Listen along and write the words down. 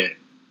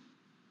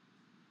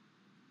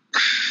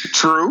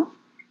True.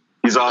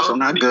 He's also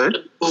not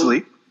good.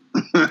 Sleep.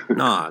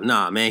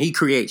 Nah, man. He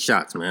creates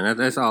shots, man.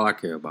 That's all I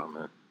care about,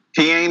 man.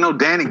 He ain't no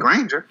Danny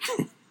Granger.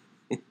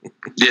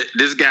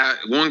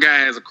 One guy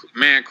has a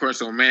man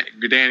crush on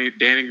Danny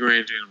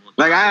Granger.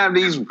 Like, I have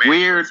these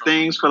weird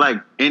things for,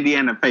 like,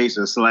 Indiana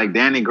Pacers. So, like,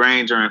 Danny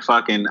Granger and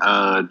fucking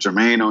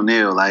Jermaine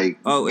O'Neal. Like,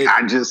 they're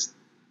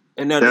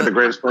the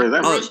greatest players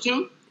ever. Russ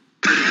too?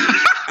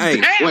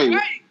 Hey.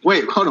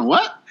 Wait, hold on,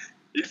 what?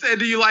 You said,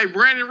 do you like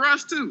Brandon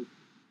Rush too?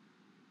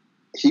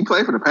 He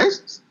played for the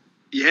Pacers?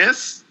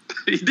 Yes,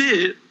 he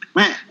did.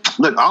 Man,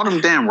 look, all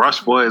them damn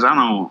Rush boys, I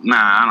don't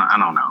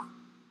know.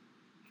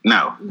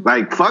 No.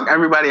 Like, fuck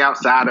everybody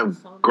outside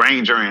of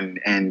Granger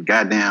and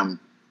goddamn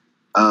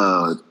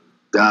who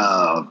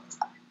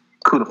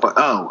the fuck?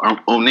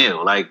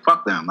 O'Neal. Like,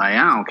 fuck them. Like,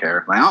 I don't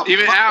care. Like,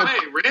 even Al. Hey,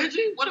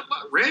 Reggie? What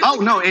about Reggie? Oh,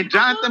 no, and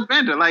Jonathan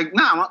Bender. Like,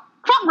 nah,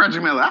 fuck Reggie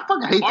Miller. I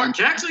fucking hate Mark him.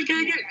 Jackson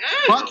can't get...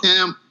 Hey. Fuck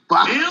him.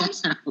 Fuck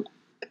Mills? him.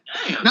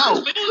 Damn,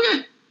 No.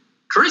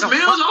 Chris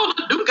Mills, all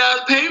them guys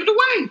paved the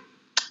way.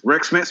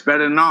 Rick Smith's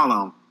better than all of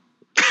them.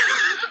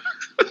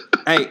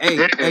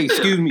 Hey,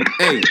 excuse me.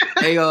 Hey,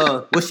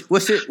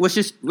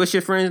 what's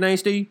your friend's name,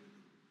 Steve?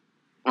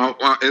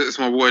 It's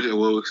my boy.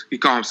 Well, he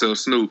called himself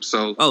Snoop.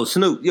 So,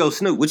 Snoop. Yo,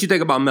 Snoop, what you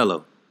think about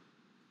Melo?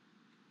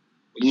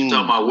 You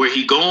talking about where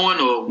he going,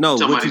 or no?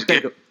 What you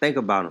think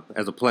about him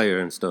as a player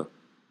and stuff?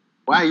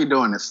 Why are you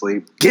doing this,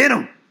 Sleep? Get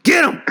him!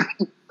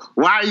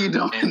 Why are you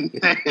doing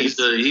this?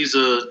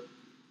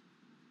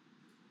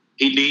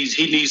 He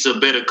needs a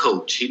better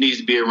coach. He needs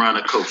to be around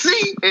a coach.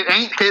 See, it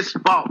ain't his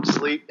fault,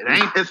 Sleep. It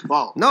ain't his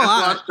fault. No,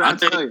 I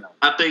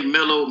think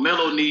Melo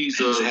needs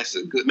a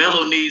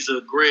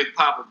Greg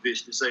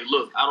Popovich to say,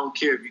 look, I don't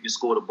care if you can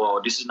score the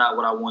ball. This is not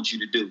what I want you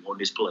to do on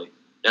this play.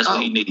 That's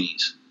what he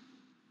needs.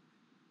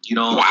 You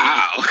know,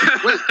 wow.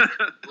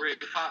 Greg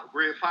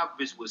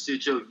Popovich would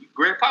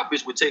Greg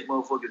Popovich would take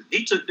motherfuckers.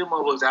 He took them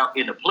motherfuckers out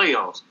in the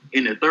playoffs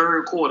in the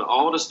third quarter.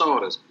 All the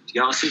starters,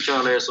 y'all sit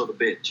y'all ass on the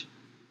bench.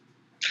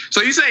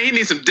 So you saying he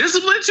needs some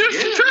discipline,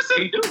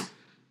 Tristan? He do.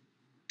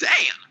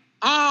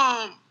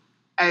 Damn.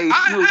 Hey,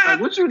 Snoop, like,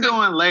 what you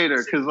doing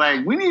later? Because,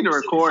 like, we need to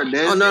record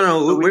this. Oh, no.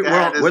 So We're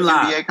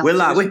live. We're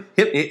live.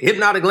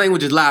 Hypnotic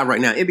Language is live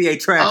right now. NBA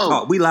Trash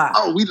Talk. We live.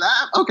 Oh, we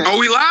live? Okay. Oh,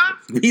 we live?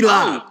 We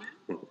live.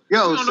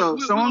 Yo, so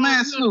my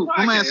man Snoop.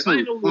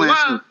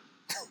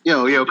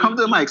 Yo, come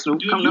to the mic, Snoop.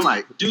 Come to the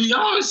mic. Do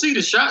y'all see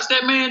the shots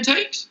that man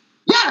takes?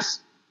 Yes,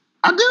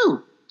 I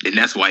do. And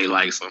that's why he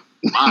likes him.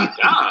 My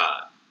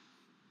God.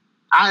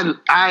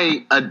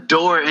 I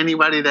adore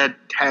anybody that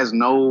has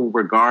no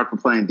regard for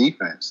playing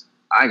defense.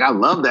 Like, I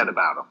love that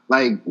about him.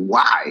 Like,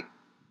 why?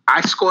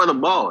 I score the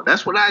ball.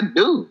 That's what I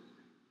do.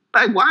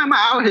 Like, why am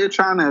I out here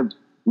trying to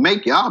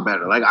make y'all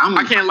better? Like,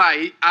 I can't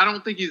lie. I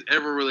don't think he's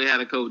ever really had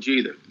a coach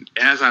either.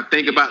 As I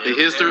think about the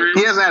history,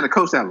 he hasn't had a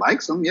coach that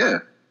likes him. Yeah.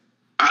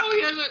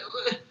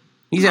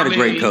 He's had a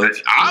great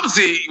coach.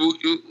 Obviously,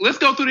 let's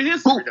go through the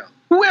history though.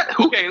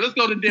 Okay, let's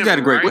go to Denver. He's had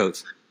a great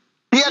coach.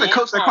 He had a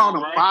coach that called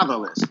him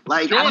fatherless.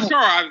 Like, George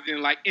Karl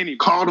didn't like anybody.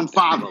 Called him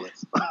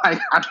fatherless. Like,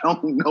 I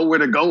don't know where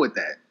to go with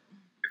that.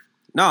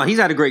 No, he's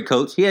had a great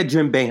coach. He had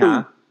Jim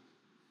Boeheim.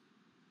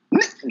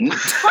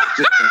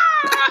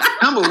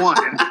 Number one.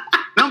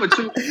 Number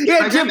two. He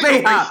had Jim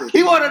Boeheim.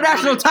 He won a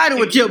national title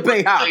with Jim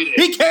Boeheim.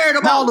 He carried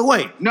him all the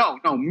way. No.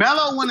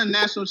 Melo won a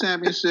national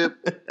championship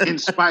in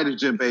spite of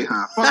Jim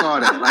Boeheim. Fuck all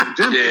that. Like,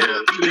 Jim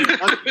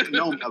Boeheim,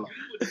 no Melo.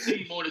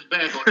 Team on his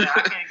back on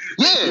that.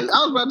 Yeah,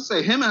 I was about to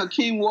say him and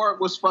Hakeem Warwick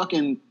was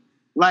fucking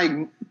like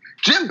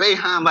Jim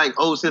Boeheim like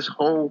owes his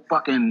whole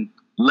fucking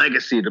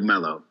legacy to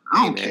Melo.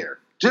 I don't care.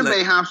 Jim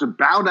Boeheim should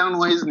bow down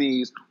on his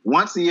knees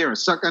once a year and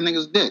suck that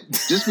nigga's dick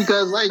just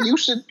because like you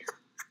should,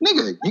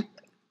 nigga.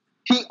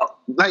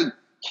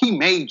 He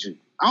made you.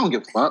 I don't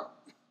give a fuck.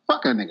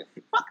 Fuck that nigga.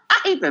 I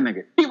hate that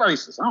nigga. He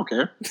racist. I don't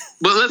care.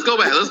 But let's go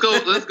back. Let's go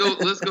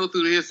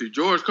through the history.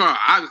 George Karl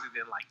obviously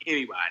didn't like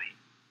anybody.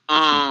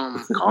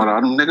 Called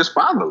all them niggas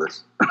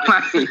fatherless.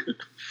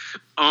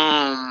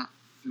 Then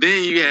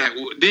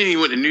he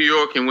went to New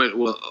York and went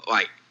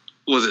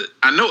was it?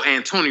 I know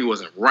Antony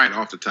wasn't right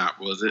off the top,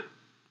 was it?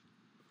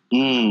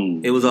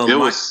 It was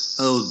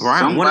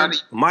Brian.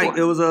 Mike.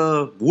 It was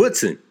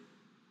Woodson.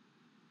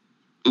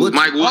 It was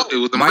Mike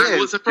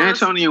Woodson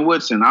first. Antony and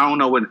Woodson. I don't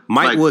know what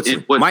Mike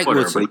Woodson. Mike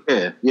Woodson.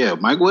 Yeah.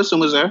 Mike Woodson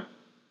was there.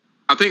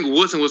 I think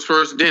Woodson was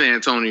first, then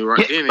Antony,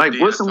 right? Yeah, like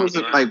Woodson was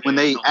like when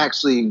they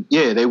actually,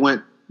 they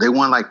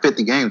won like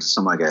 50 games or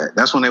something like that.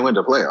 That's when they went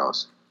to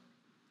playoffs.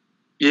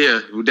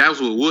 Yeah, that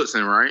was with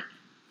Woodson, right?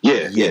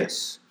 Yeah.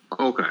 Yes.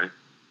 Okay.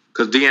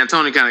 Because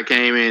D'Antoni kind of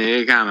came in and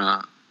it kind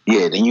of...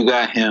 Yeah, then you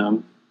got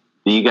him.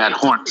 Then you got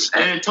Hornets.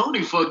 And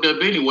Tony fucked up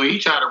anyway. He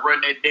tried to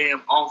run that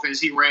damn offense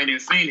he ran in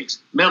Phoenix.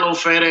 Melo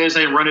fat ass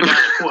ain't running down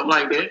the court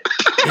like that.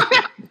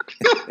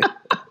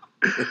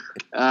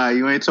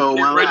 You ain't told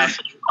one lie.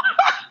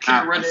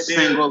 Can't run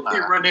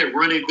that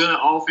running gun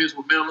offense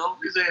with Melo.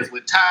 His ass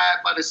was tired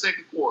by the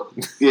second quarter.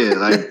 Yeah,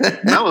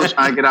 like Melo's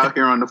trying to get out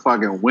here on the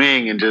fucking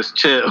wing and just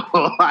chill.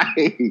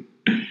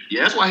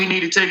 Yeah, that's why he need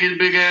to take his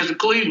big ass to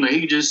Cleveland.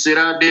 He can just sit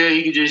out there.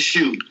 He can just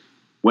shoot.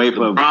 Wait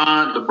for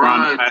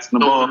LeBron passing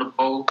the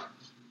ball.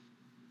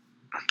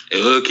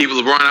 It'll keep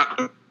LeBron out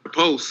the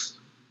post.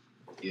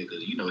 Yeah,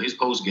 because his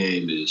post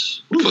game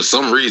is for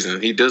some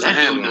reason he doesn't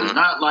have one. Does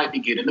not like to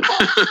get in the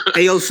post.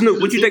 Hey, yo, Snoop,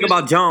 what you think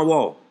about John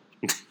Wall?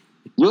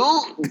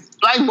 Why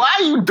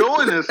are you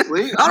doing this,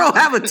 Sleep? I don't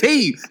have a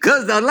team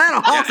because the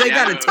Atlanta Hawks ain't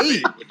got a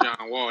team. With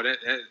John Wall,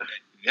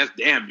 that's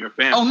damn your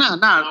family. Oh,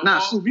 nah,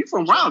 Sleep, you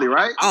from Raleigh,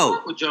 right?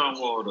 Oh, with John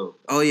Wall though.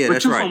 Oh yeah, but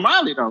that's you right. from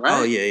Raleigh though, right?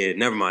 Oh yeah.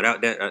 Never mind.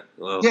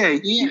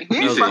 He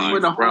ain't fucking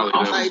with the whole.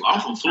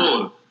 I'm from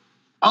Florida.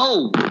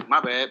 Oh,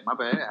 my bad.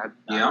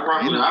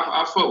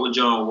 I fuck with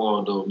John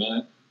Wall though,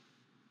 man.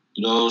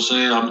 You know what I'm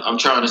saying? I'm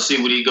trying to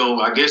see what he go.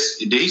 I guess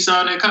did he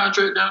sign that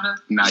contract down there?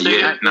 Not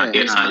yet.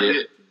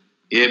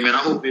 Yeah, man. I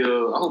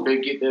hope they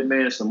get that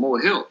man some more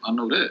help. I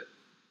know that.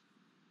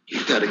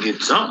 He got to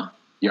get something.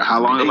 Yo, how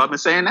long have I been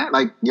saying that?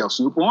 Like,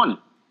 Snoop on it.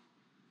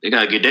 They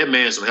got to get that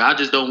man some help. I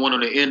just don't want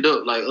him to end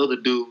up like other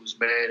dudes,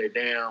 man. That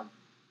damn.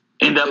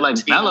 End up like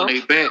Melo. On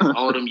their back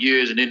all them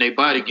years, and then they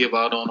body give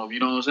out on them. You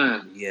know what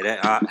I'm saying?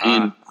 Yeah,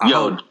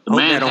 the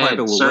man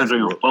had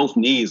surgery on both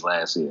knees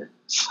last year,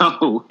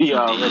 so he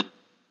already.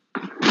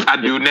 I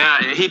do now,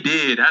 and he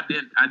did. I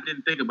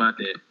didn't think about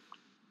that.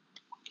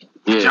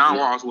 Yeah, John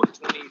Wall's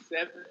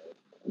 27,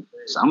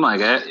 something like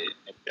that.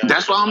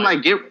 That's why I'm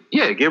like, get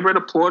rid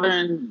of Porter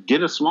and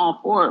get a small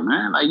forward,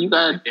 man. Like you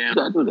gotta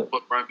do that.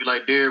 But probably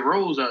like Derrick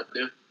Rose out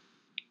there.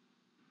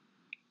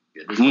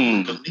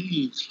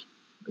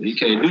 He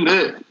can't do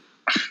that.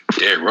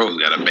 Derrick Rose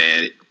got a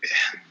bad.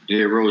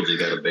 Derrick Rose just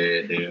got a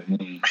bad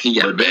damn. He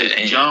got a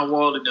bad. John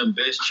Wall had them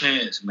best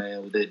chance,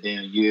 man, with that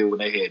damn year when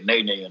they had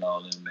Nene and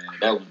all them, man.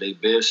 That was their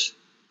best.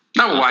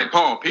 That was like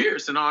Paul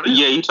Pierce and all that.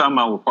 Yeah, you talking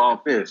about with Paul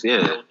Pierce? Yeah,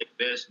 that was their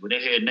best when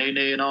they had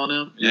Nene and all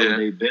them. That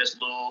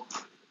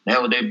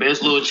was their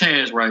best little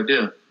chance right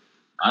there.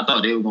 I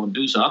thought they were gonna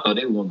do so. I thought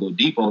they were gonna go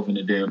deep off in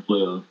the damn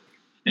playoff.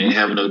 They ain't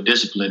having no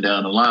discipline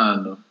down the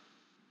line though.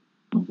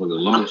 For the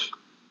launch.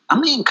 I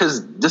mean,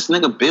 because this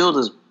nigga build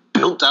is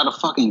built out of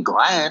fucking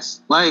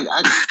glass. Like,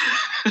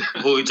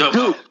 who you talking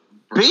about?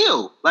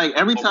 Bill. Like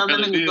every time that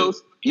nigga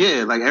goes,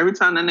 every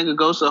time that nigga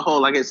goes to the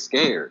hole, I get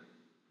scared.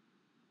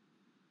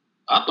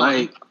 I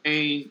thought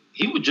he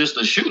was just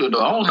a shooter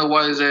though. I don't know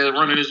why his ass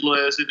running his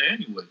little ass in there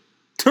anyway.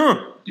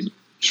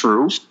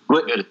 True.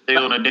 But better stay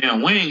on a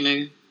damn wing,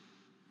 nigga.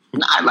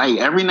 Nah, like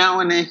every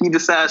now and then he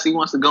decides he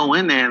wants to go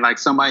in there and like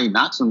somebody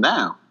knocks him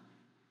down.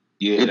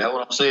 Yeah, that's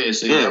what I'm saying.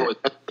 See,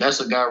 that's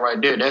a guy right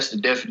there. That's the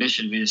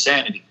definition of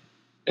insanity.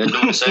 They're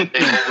doing the same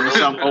thing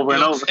over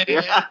and over.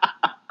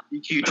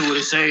 You keep doing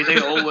the same thing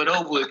over and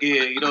over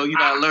again. You know, you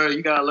gotta learn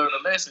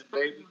a lesson,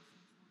 baby.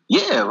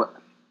 Yeah.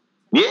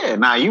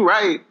 Nah, you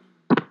right.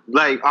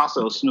 Like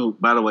also Snoop,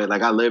 by the way,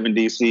 like I live in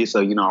DC, so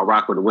I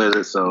rock with the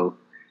Wizards, so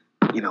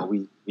we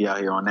out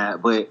here on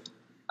that. But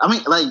I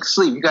mean, like,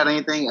 Sleep, you got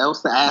anything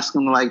else to ask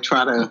him to like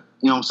try to,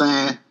 you know what I'm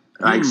saying?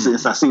 Like,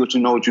 since I see what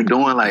you're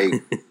doing, like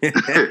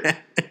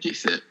he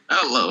said,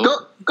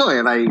 hello. Go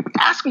ahead, like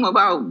ask him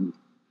about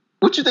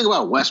what you think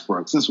about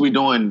Westbrook, since we're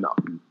doing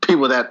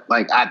people that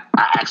like I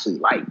actually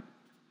like.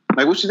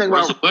 Like, what you think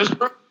about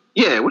Westbrook?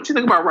 Yeah, what you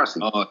think about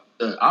Rusty?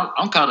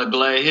 I'm kind of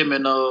glad him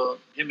and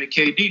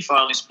KD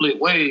finally split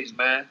ways,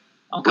 man.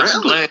 I'm kind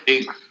of glad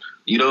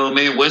you know what I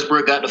mean.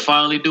 Westbrook got to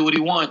finally do what he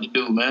wanted to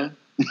do, man.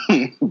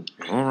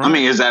 I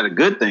mean, is that a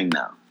good thing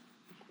now?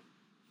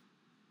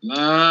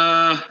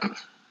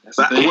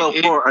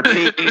 For a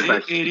team,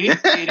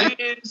 it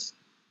is.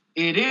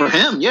 For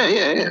him,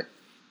 yeah.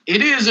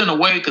 It is in a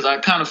way because I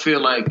kind of feel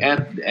like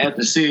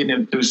after seeing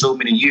them through so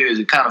many years,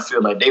 it kind of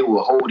feel like they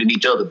were holding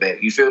each other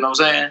back. You feel what I'm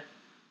saying?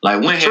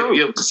 Like, when have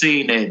you ever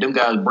seen that them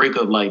guys break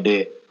up like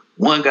that?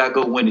 One guy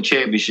go win the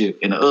championship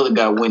and the other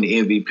guy win the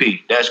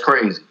MVP. That's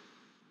crazy.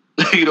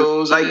 You know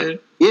what I'm saying?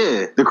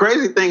 Yeah. The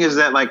crazy thing is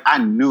that, like, I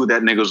knew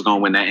that nigga was going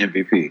to win that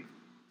MVP.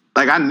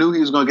 Like, I knew he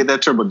was going to get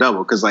that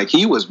triple-double because, like,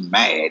 he was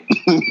mad.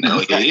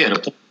 He had a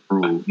point to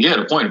prove. He had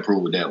a point to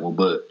prove with that one,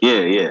 but...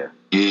 Yeah,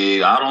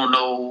 I don't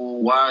know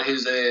why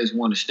his ass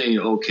want to stay in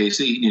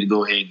OKC. He need to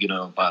go ahead and get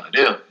up out of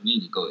there. He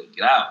need to go ahead and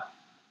get out.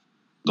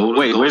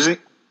 Where's he?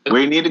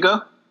 Where he need to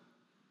go?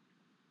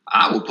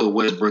 I would put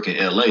Westbrook in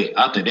LA.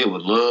 I think they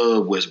would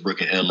love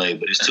Westbrook in LA,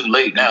 but it's too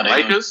late now.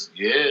 Lakers?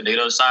 They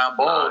done signed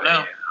Ball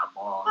now.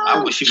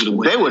 I wish he would have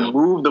went. They would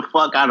move the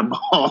fuck out of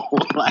Ball.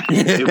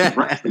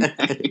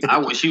 I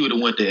wish he would have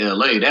went to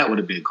LA. That would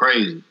have been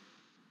crazy.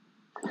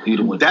 He'd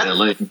have went to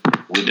LA. I've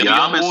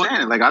been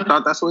saying it. Like, I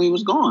thought that's where he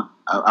was going.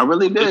 I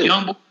really did. The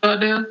young boy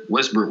out there,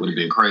 Westbrook would have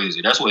been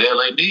crazy. That's what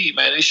LA need,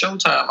 man. They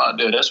Showtime out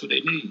there. That's what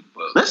they need.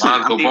 But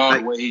Lonzo Ball,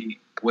 the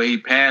way he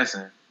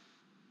passing,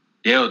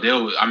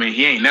 they'll. I mean,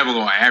 he ain't never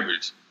gonna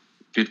average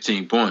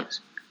 15 points.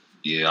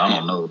 Yeah, I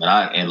don't know.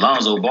 And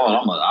Lonzo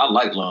Ball, I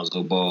like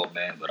Lonzo Ball,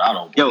 man, but I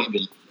don't.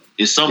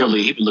 It's summer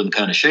league. He been looking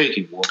kind of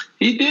shaky, boy.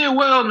 He did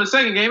well in the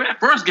second game. That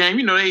first game,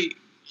 they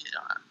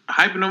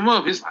hyping him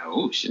up. It's like,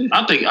 oh shit.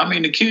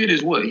 The kid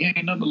is what? He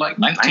ain't number like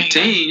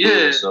 19.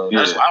 Yeah. So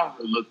that's why I don't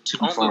really look too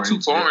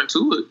far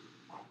into it.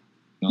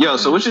 Yo,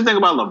 so what you think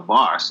about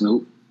LeVar,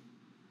 Snoop?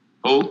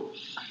 Who?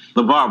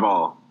 LeVar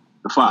Ball.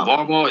 The father.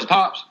 LeVar Ball is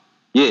Pops.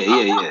 Yeah.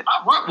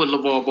 I rock with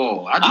LeVar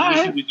Ball. I just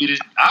wish he would get his.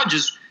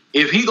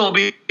 If he gonna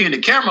be in the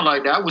camera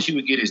like that, I wish he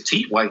would get his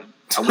teeth white.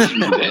 I wish he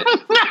would do that.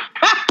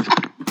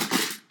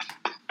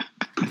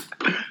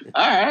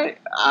 All right.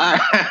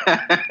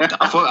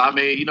 I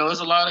mean, there's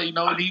a lot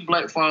of, these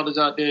black fathers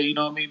out there,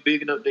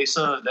 bigging up their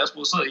son. That's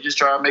what's up. He just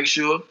trying to make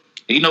sure,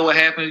 what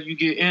happens if you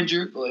get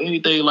injured or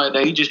anything like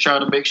that. He just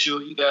trying to make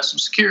sure you got some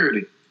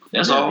security.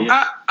 That's all.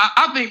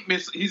 I think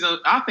he's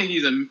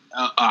a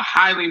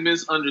highly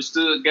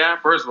misunderstood guy.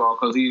 First of all,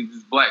 because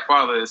his black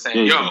father is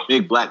saying, "Yo,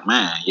 big black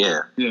man,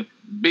 yeah,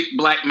 big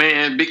black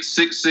man, big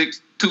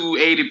 6'6",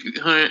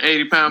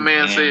 180-pound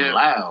man saying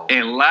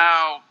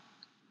loud."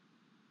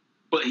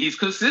 But he's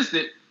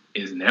consistent.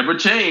 It's never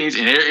changed,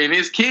 and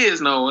his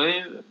kids know.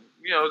 And,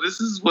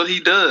 this is what he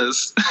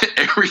does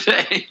every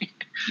day.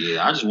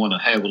 Yeah, I just want to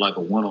have like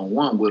a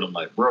one-on-one with him.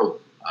 Like, bro,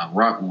 I'm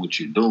rocking what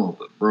you're doing,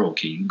 but bro,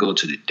 can you go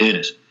to the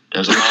dentist?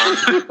 That's all.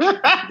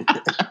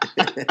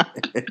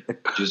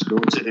 Just go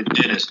to the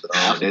dentist.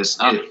 That's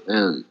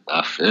it.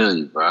 I feel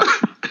you, bro.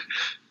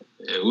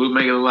 Yeah, we'll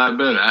make it a lot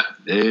better.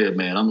 Yeah,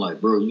 man. I'm like,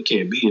 bro, you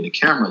can't be in the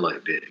camera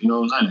like that. You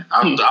know what I'm saying?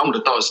 I would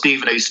have thought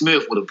Stephen A.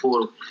 Smith would have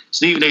pulled.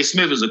 Stephen A.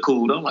 Smith is a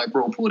cool. I'm like,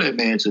 bro, pull that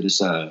man to the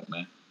side,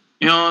 man.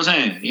 You know what I'm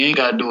saying? You ain't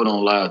got to do it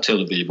on live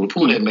television, but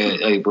pull that man.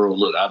 Hey, bro,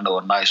 look, I know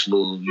a nice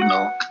little,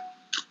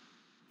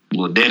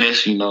 little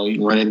dentist. You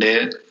can run in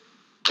there.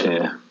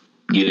 Yeah,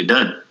 get it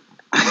done.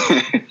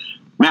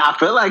 Man, I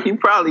feel like he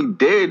probably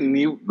did, and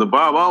the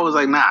Bob was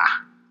like, nah,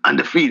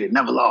 undefeated,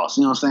 never lost.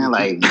 You know what I'm saying?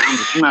 Like,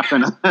 I'm not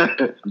finna.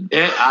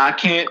 I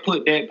can't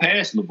put that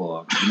past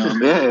LeVar. You know what I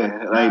mean?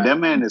 Yeah, like that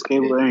man is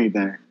capable of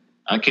anything.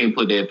 I can't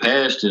put that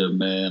past him,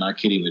 man. I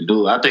can't even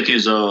do it. I think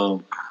his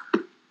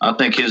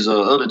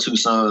other two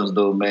sons,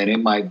 though, man,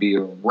 it might be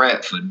a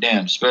wrap for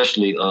them,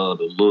 especially the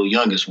little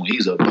youngest one.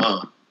 He's a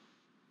bum.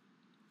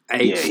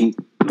 Yeah,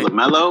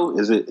 LaMelo?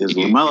 Is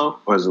LaMelo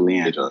or is it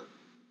Leandro?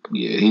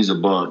 Yeah, he's a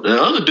bum.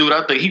 The other dude,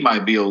 I think he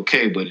might be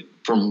okay, but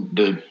from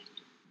the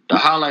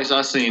highlights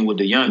I seen with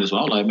the youngest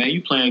one, I'm like, man,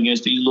 you playing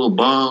against these little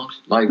bums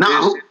like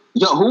this?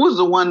 Who was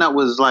the one that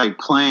was like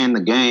playing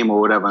the game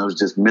or whatever and was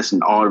just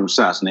missing all them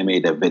shots and they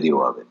made that video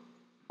of it?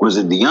 Was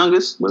it the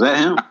youngest? Was that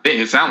him?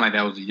 It sounded like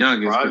that was the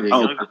youngest.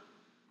 Youngest.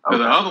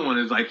 The other one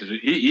is like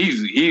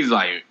he's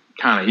like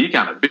kind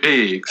of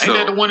big. Ain't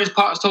that the one his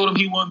pops told him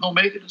he wasn't gonna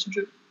make it or some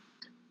shit?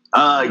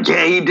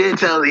 Yeah, he did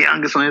tell the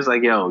youngest one. He's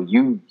like, yo,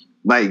 you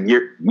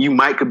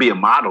might could be a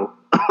model.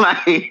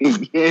 Like,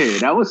 yeah,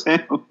 that was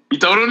him. You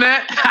told him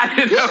that? I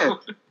didn't know.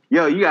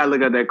 Yo, you gotta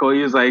look at that quote.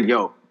 He was like,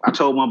 yo, I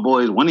told my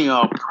boys one of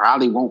y'all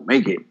probably won't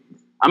make it.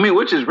 I mean,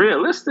 which is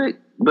realistic,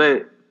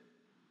 but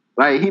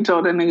like he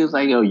told that nigga, was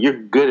like, yo, you're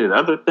good at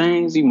other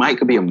things. You might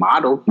could be a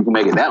model. You can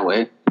make it that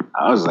way.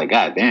 I was like,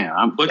 God damn.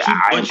 I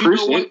appreciate you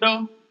know what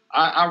though?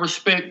 I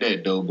respect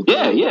that though.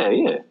 Yeah.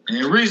 And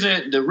the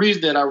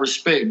reason that I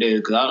respect that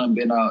because I done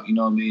been out,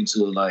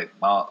 to like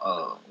my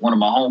one of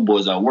my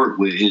homeboys I work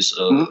with, his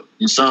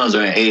sons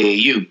are in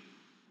AAU.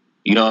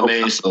 You know what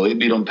I mean? So it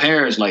be them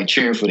parents like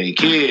cheering for their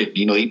kid.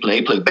 He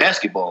play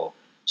basketball.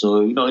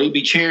 So they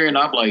be cheering.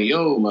 I'm like,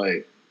 yo,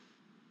 like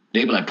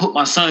they be like, put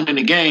my son in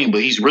the game,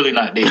 but he's really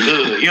not that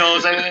good. You know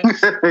what I'm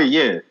saying?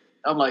 Yeah.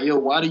 I'm like, yo,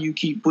 why do you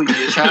keep putting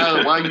your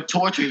child? Why you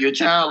torturing your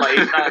child like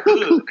he's not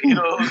good? You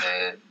know what I'm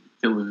saying?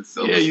 Killing his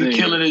self-esteem. Yeah, you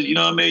killing it. You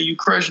know what I mean? You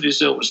crushing his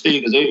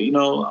self-esteem because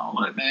I'm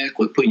like, man,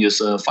 quit putting your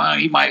son. Fine,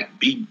 he might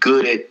be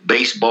good at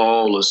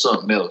baseball or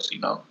something else.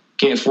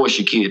 Can't force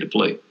your kid to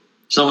play.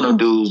 Some of them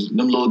dudes,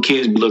 them little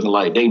kids be looking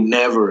like they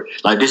never,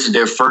 like this is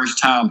their first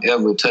time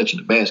ever touching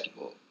the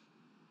basketball.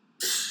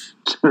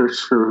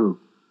 True.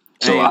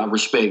 So I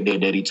respect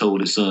that he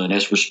told his son.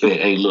 That's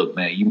respect. Hey, look,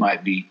 man, you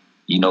might be,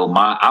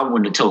 I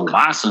wouldn't have told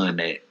my son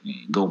that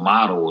go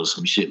model or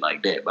some shit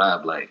like that. But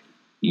I'm like,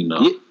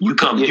 you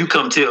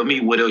come tell me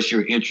what else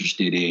you're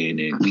interested in,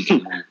 and we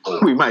can move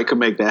forward. We might could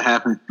make that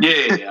happen.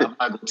 Yeah, I'm not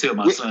gonna tell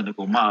my son to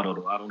go model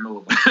though. I don't know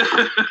about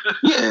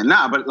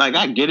that. But like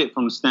I get it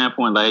from the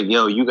standpoint like,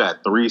 yo, you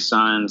got 3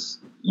 sons.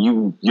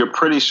 You're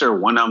pretty sure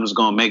one of them's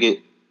gonna make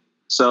it.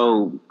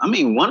 So I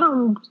mean, one of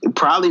them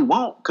probably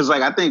won't, because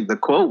like I think the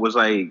quote was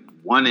like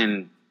 1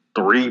 in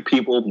 3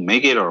 people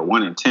make it, or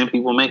 1 in 10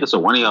 people make it. So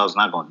one of y'all's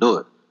not gonna do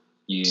it.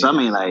 Yeah. So I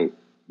mean, like.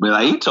 But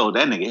like he told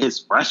that nigga his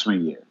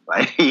freshman year,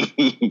 like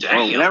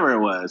whatever it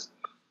was,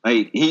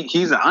 like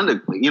he's an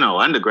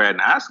undergrad in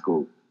high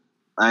school,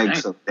 like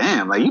so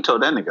damn, like you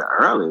told that nigga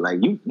early, like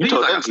you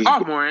told like that a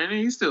sophomore, and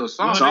he's still a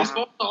sophomore. They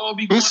supposed to all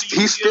be going to UCLA?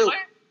 He's still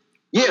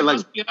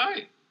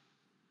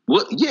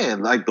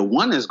like the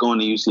one is going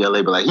to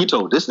UCLA, but like he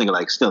told this nigga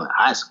like still in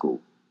high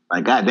school,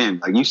 like goddamn,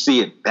 like you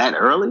see it that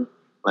early,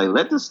 like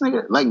let this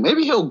nigga like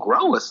maybe he'll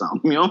grow or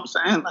something, you know what I'm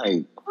saying,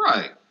 like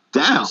right,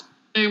 damn.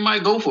 Nigga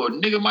might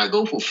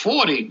go for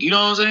 40. You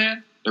know what I'm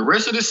saying? The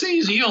rest of the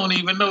season, you don't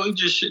even know. He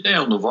just shit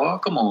down,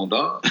 LeVar. Come on,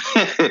 dog.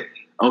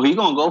 He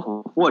gonna go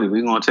for 40.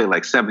 We gonna take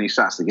like 70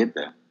 shots to get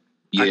there.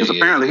 Yeah, because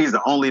apparently he's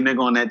the only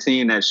nigga on that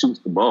team that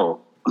shoots the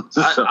ball.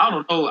 I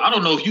don't know. I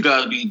don't know if you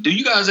guys do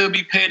you guys ever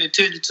be paying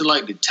attention to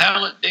like the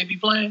talent they be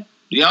playing?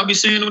 Do y'all be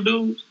seeing them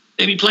dudes?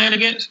 they be playing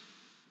against?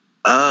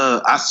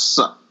 I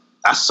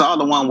saw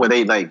the one where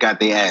they like got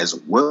their ass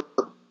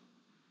whooped,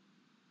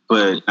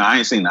 but I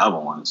ain't seen the other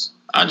ones.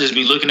 I just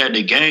be looking at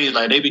the games,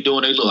 like they be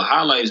doing their little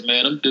highlights,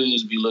 man. Them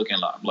dudes be looking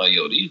like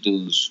yo, these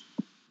dudes,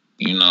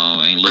 ain't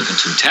looking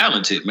too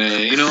talented,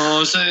 man. You know what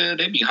I'm saying?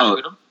 They be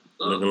hungry.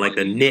 Looking like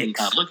the Knicks.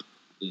 Look at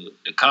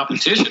the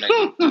competition.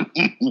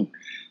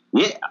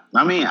 Yeah,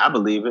 I mean, I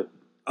believe it.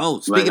 Oh,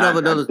 speaking of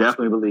another, I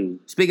definitely believe.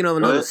 Speaking of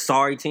another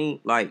sorry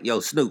team, like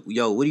Snoop,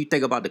 what do you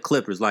think about the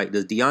Clippers? Like,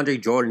 does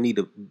DeAndre Jordan need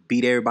to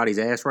beat everybody's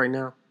ass right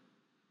now?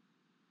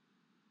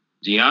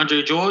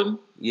 DeAndre Jordan?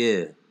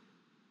 Yeah.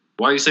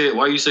 Why you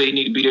say he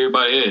need to beat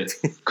everybody's ass?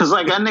 Because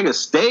like that nigga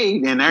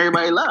stayed and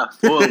everybody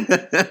left. Well,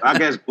 I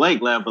guess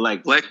Blake left, but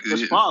like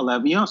Chris Paul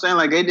left. You know what I'm saying?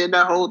 Like they did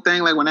that whole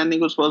thing. Like when that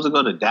nigga was supposed to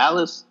go to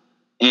Dallas.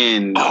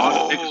 And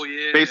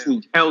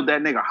basically held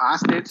that nigga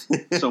hostage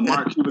so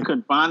Mark Cuban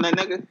couldn't find that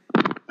nigga.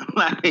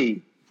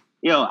 Like,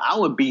 I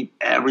would beat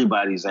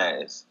everybody's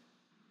ass.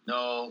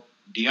 No,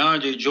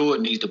 DeAndre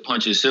Jordan needs to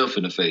punch himself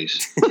in the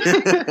face.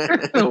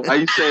 Why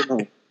you say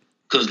that?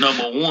 Because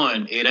number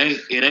one, it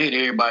ain't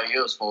everybody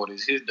else's fault.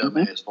 It's his dumb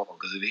ass fault.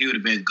 Because if he would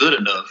have been good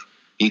enough,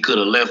 he could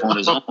have left on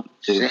his own.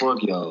 Said,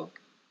 fuck y'all.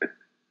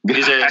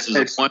 His ass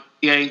is one.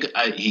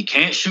 He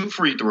can't shoot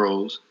free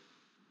throws.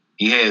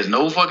 He has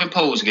no fucking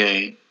post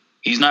game.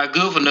 He's not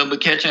good for nothing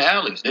but catching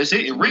alleys. That's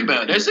it. And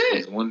rebound. That's it.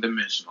 He's one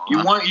dimensional.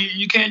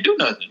 You can't do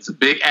nothing. He's a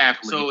big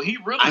athlete. So he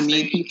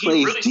really. He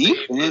plays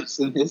defense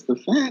in his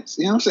defense.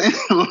 You know what I'm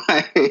saying?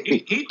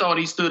 Like, he thought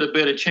he stood a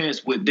better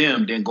chance with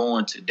them than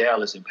going to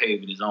Dallas and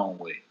paving his own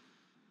way.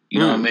 You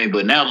know what I mean?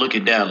 But now look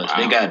at Dallas.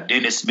 Wow. They got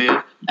Dennis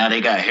Smith. Now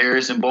they got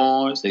Harrison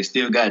Barnes. They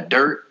still got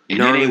Dirk.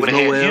 And then they would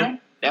have had him.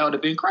 That would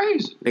have been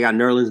crazy. They got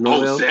Nerlens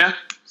Noel.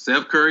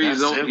 Seth Curry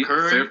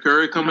Seth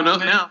Curry coming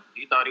up now.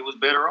 He thought he was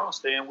better off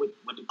staying with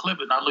the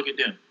Clippers. Now look at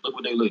them. Look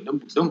what they look.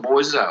 Them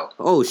boys is out.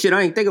 Oh shit!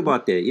 I ain't think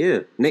about that. Yeah,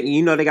 they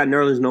got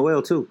Nerlens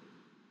Noel too.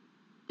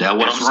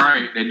 That's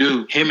right. They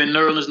do. Him and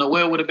Nerlens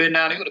Noel would have been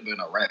down. They would have been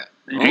a wrap.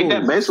 Ain't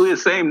that basically the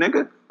same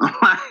nigga?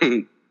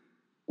 Like,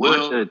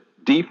 bunch of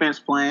defense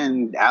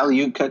playing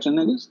alley-oop catching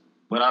niggas.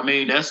 But I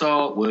mean, that's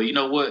all. Well, you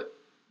know what?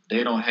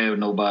 They don't have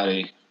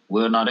nobody.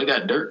 Well, no, they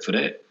got Dirk for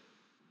that.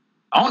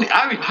 How they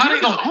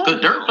gonna? Cause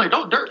Dirk play?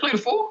 Don't Dirk play the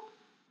 4?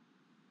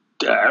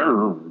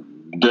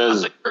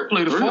 Does Dirk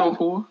play the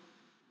 4?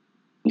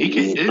 He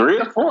can 3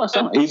 or 4 or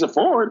something. He's a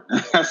forward.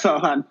 That's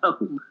all I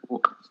know.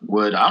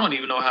 Well, I don't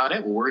even know how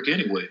that would work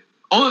anyway.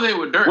 Only thing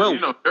with Dirk,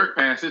 Dirk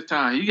passed his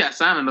time. He got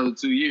signed another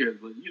 2 years,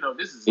 but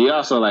this is. He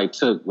also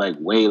took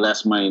way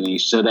less money than he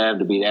should have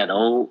to be that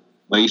old.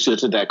 Like he should have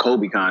took that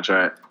Kobe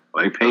contract.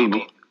 Like paid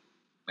me.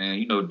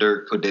 Man,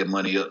 Dirk put that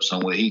money up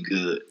somewhere. He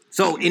good.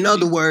 So, in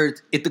other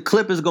words, if the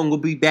Clippers are going to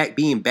be back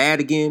being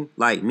bad again,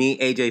 like me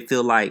and AJ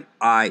feel like,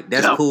 all right,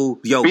 that's cool.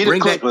 Yo,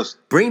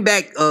 bring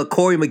back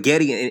Corey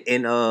Maggette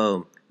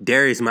and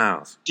Darius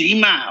Miles.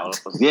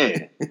 Miles,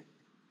 yeah.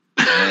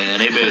 Man,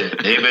 they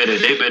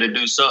better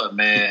do something,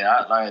 man.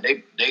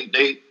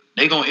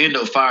 They gonna end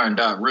up firing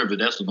Doc Rivers.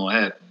 That's what's gonna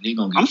happen. He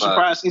gonna get I'm fired.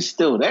 surprised he's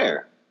still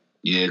there.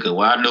 Yeah, because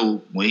I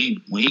knew when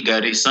he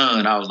got his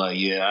son, I was like,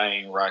 yeah, I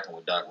ain't rocking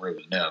with Doc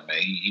Rivers now,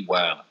 man. He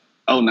wild.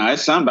 Oh, no,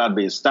 his son about to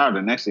be a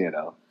starter next year,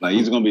 though. Like,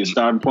 he's going to be a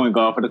starting point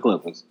guard for the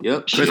Clippers.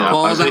 Yep. Chris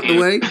Paul's out the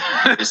way.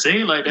 It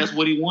seemed like that's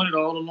what he wanted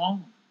all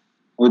along.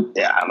 Well,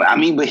 I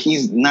mean, but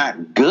he's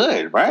not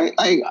good, right?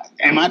 Like,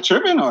 am I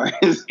tripping or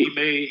is he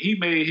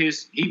made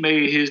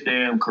his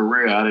damn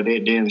career out of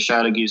that damn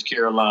shot against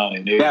Carolina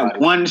and that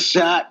one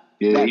shot?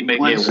 Yeah, he made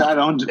one shot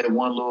on that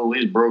one little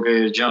his broke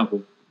ass jumper.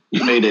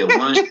 He made that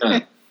one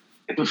shot.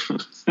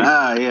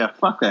 Yeah,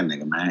 fuck that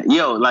nigga, man.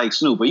 Yo, like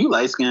Snoop, are you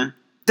light skinned?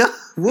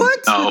 What?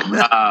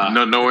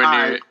 No, nowhere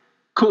near it.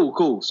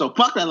 Cool. So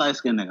fuck that light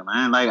skinned nigga,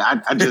 man. Like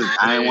I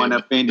didn't want to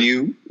offend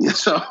you.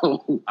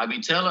 So I be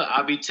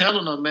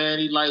telling them, man,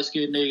 these light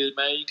skinned niggas,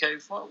 man, you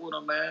can't fuck with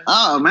them, man.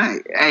 Oh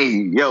man, hey,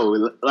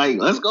 yo, like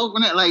let's go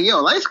from that. Like,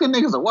 yo, light skinned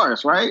niggas are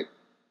worse, right?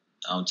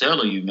 I'm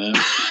telling you, man.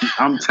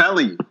 I'm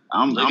telling you.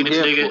 I'm at this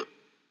here nigga. for it.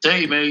 Tell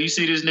you, man, you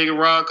see this nigga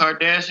Rob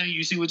Kardashian?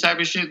 You see what type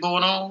of shit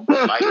going on?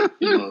 Like,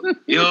 you know what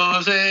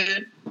I'm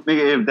saying?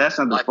 Nigga, if that's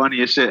not the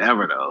funniest shit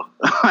ever, though.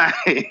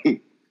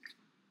 Like,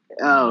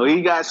 oh,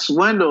 he got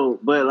swindled,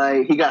 but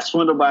like he got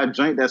swindled by a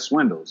joint that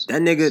swindles.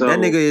 That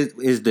nigga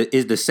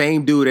is the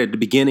same dude at the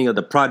beginning of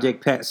the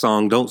Project Pat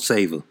song. Don't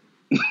save her.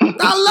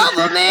 I love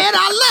her, man.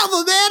 I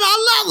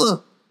love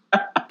her.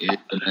 Yeah,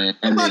 man.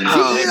 I'm gonna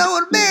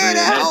marry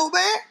that hoe,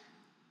 man.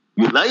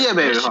 You love your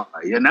baby hard.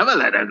 You never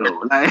let her go.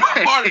 Like,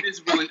 part of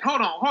this really,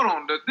 hold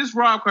on. This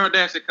Rob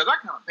Kardashian, because I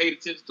kind of paid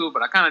attention to it,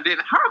 but I kind of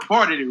didn't. How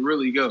far did it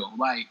really go?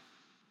 Like,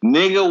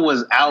 nigga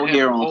was out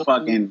here on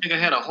fucking. Nigga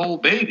had a whole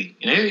baby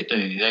and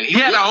everything. Like, he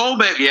had a whole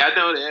baby. Yeah, I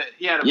know that.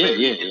 He had a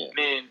baby. Yeah. And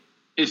then,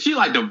 is she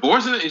like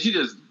divorcing him? Is she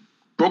just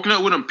broken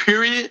up with him,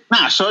 period?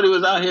 Nah, shorty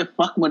was out here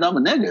fucking with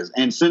other niggas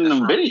and sending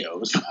them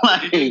videos.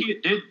 Like,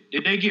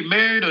 did they get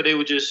married or they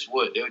were just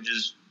what? They were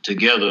just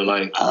together,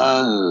 like.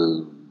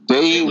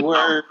 They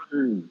were.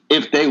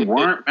 If they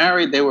weren't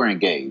married, they were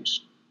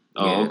engaged.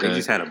 Oh, okay. They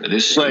just had a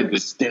this shit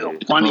is still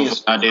funny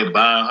out there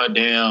buying her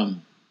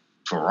damn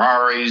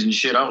Ferraris and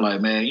shit. I'm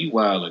like, man, you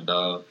wildin',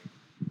 dog.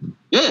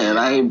 Yeah,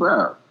 like,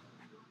 bro.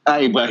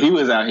 Hey, but he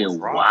was out here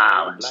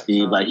wild,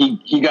 Steve. Like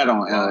he got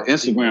on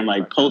Instagram,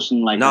 like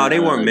posting like no, they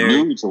weren't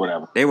married nudes or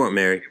whatever. They weren't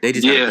married. They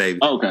just had a baby.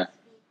 Oh, okay,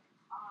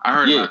 I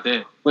heard about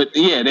that. But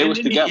yeah, they was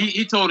together.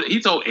 He told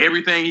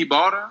everything he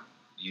bought her.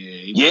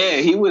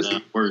 He was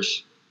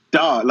worse.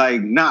 Dog,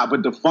 like, nah.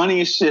 But the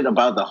funniest shit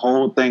about the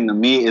whole thing to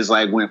me is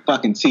like when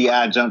fucking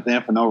T.I. jumped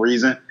in for no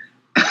reason,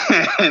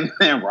 and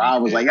then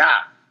Rob was like,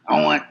 I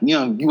don't want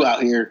you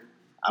out here.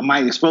 I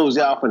might expose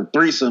y'all for the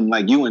threesome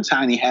like you and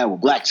Tiny had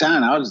with Black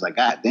China. I was just like,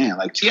 God damn,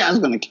 like T.I.'s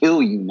gonna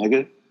kill you,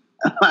 nigga.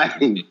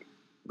 Like,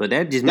 but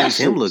that just makes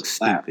him look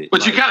stupid.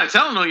 But you kind of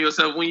telling on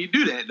yourself when you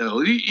do that, though.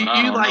 You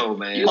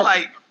man. You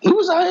like he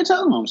was out here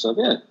telling on himself,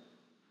 yeah.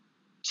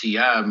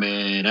 T.I.,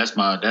 man, that's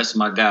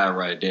my guy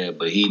right there.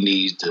 But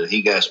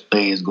he got some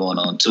things going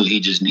on too. He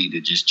just need to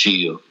just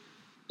chill.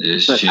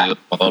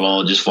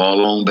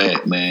 Fall on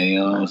back, man. You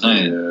know what I'm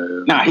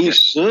saying? Nah, he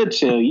should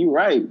chill. You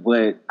right,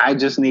 but I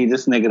just need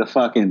this nigga to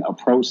fucking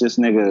approach this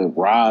nigga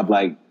Rob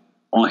like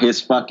on his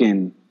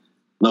fucking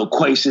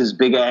loquacious,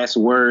 big ass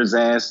words,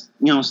 ass.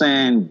 You know what I'm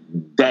saying?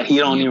 That he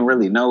don't even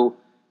really know.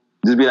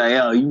 Just be like,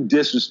 yo, you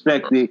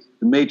disrespected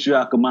the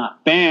matriarch of my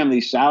family,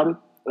 shouted.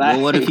 Like,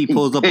 well, what if he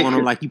pulls up on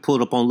him like he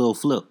pulled up on Lil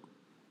Flip?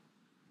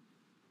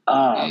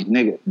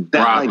 Nigga,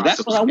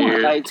 that's what I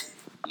want. Like.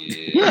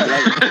 Yeah,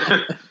 like, you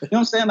know what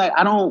I'm saying? Like,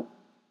 I don't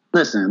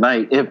listen.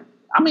 Like,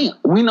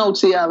 we know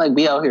T.I. like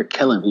be out here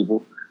killing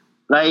people.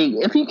 Like,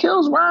 if he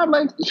kills Rob,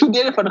 like he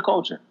did it for the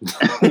culture.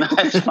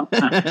 That's fine.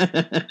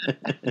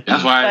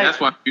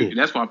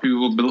 That's why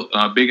people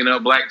were bigging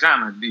up Black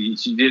China.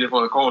 She did it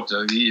for the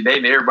culture.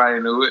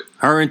 Everybody knew it.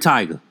 Her and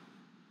Tiger.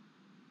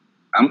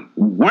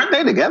 Weren't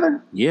they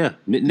together? Yeah,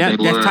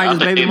 that's Tiger's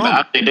baby mom.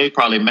 I think they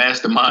probably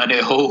mastermind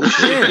that whole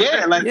shit.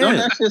 Don't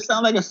that shit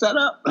sound like a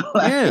setup?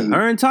 Like, yeah,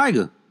 her and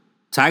Tiger.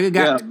 Tiger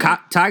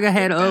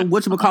had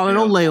whatchamacallit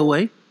on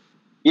layaway.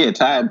 Yeah,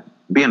 Tiger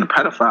being a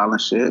pedophile and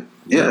shit.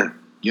 Yeah.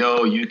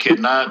 Yo, you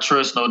cannot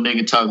trust no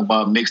nigga talking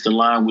about mix the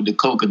lime with the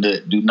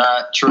coconut. Do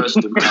not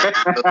trust them.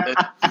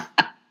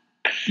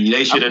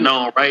 They should have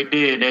known right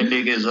there that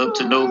nigga is up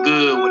to no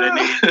good with that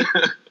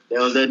nigga. That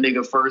was that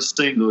nigga first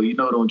single. You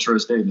know, don't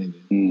trust that nigga.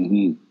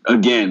 Mm-hmm.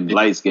 Again,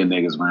 light skinned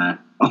niggas, man.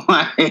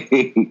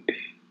 You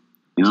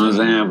know what I'm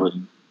saying? But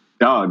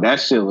dog,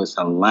 that shit was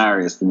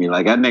hilarious to me.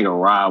 Like that nigga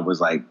Rob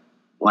was like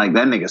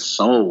that nigga's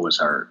soul was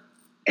hurt,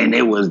 and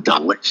it was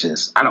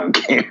delicious. I don't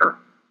care.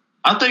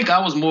 I think I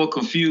was more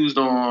confused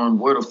on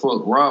where the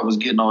fuck Rob was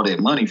getting all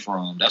that money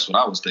from. That's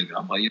what I was thinking.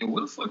 I'm like, yo,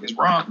 where the fuck is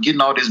Rob getting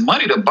all this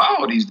money to buy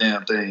all these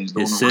damn things?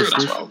 His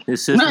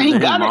sister. No, he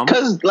got it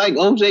because like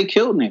OJ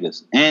killed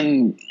niggas,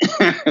 and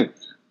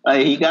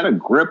like he got a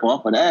grip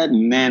off of that.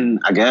 And then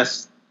I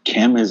guess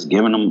Kim is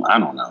giving him. I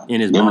don't know.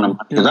 And his mama,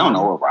 because I don't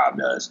know what Rob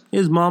does.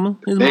 His mama.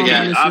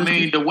 I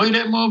mean, the way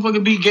that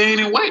motherfucker be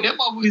gaining weight, that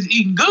motherfucker is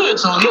eating good.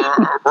 So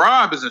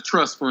Rob is a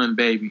trust fund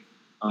baby.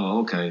 Oh,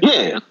 okay.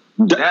 Yeah.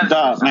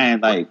 Dog, man,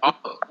 like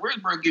where's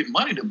bro getting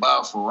money to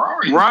buy a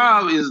Ferrari?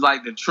 Rob is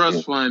like the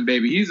trust fund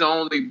baby. He's the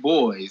only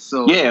boy,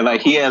 so yeah,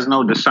 like he has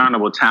no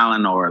discernible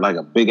talent or like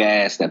a big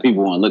ass that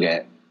people want to look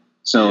at.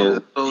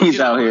 So he's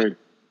out here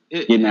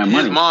getting that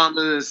money. His mom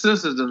and his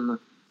sisters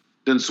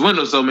done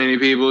swindled so many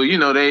people. You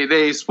know,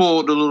 they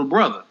spoiled the little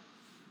brother.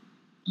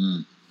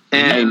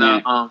 And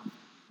I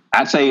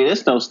tell you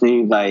this though,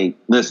 Steve. Like,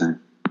 listen,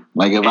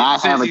 like if I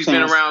have a chance,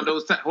 been around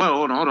those.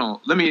 Hold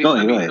on. Let me go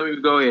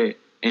ahead.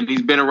 And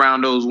he's been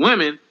around those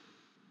women.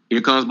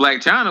 Here comes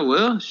Black China.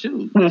 Well,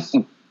 shoot,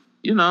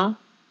 you know,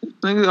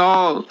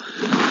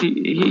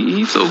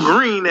 he's so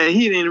green that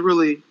he didn't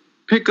really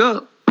pick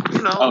up.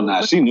 You know. Oh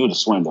no, she knew the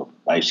swindle.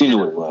 Like she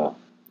knew it well.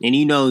 And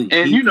you know,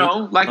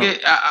 like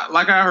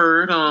I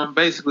heard,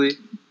 basically,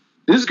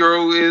 this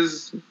girl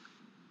was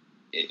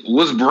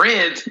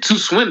bred to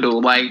swindle.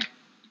 Like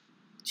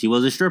she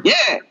was a stripper.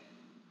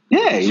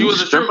 Yeah, she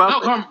was a stripper.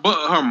 No,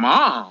 but her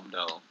mom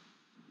though.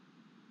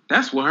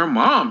 That's what her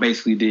mom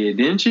basically did,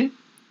 didn't she?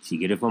 She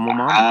get it from her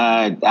mom?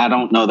 I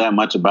don't know that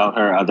much about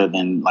her other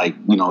than, like,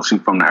 you know, she's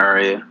from the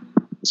area.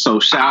 So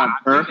shout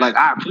out to her. Like,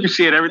 I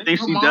appreciate everything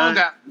she does.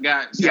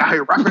 Got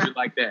here right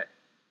like that.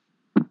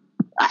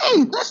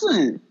 Hey,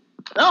 listen.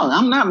 No,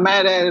 I'm not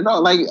mad at it at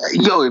all. Like,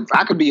 yo, if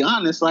I could be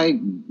honest, like,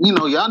 you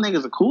know, y'all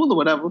niggas are cool or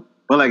whatever.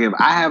 But, like, if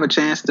I have a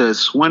chance to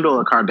swindle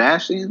a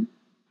Kardashian,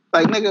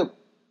 like, nigga,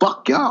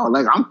 fuck y'all.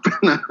 Like, I'm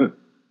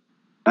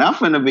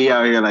finna be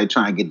out here, like,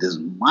 trying to get this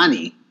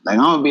money. Like,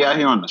 I'm gonna be out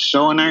here on the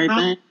show and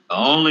everything. The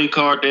only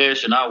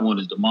Kardashian I want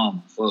is the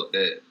mama. Fuck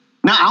that.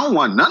 Nah, I don't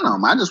want none of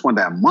them. I just want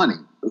that money.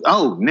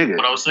 Oh, nigga.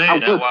 What I was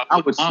saying,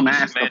 I would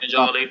smash manage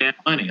all their damn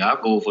money. I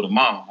go for the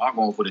mama. I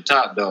go for the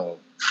top dog.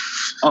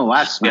 Oh,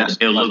 I smash.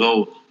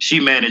 She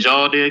manage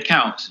all the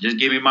accounts. Just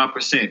give me my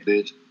percent,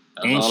 bitch.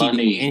 That's all I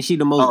need. And she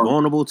the most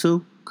vulnerable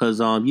too, because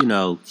you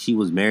know, she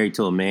was married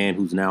to a man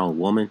who's now a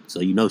woman, so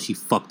you know she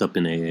fucked up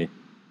in the head.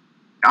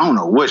 I don't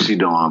know what she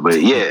doing,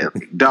 but yeah,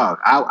 dog.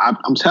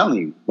 I'm telling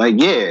you, like,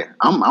 yeah,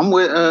 I'm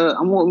with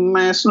my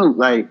man Snoop.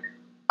 Like,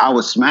 I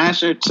would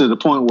smash her to the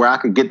point where I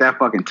could get that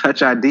fucking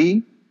Touch ID.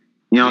 You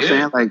know what I'm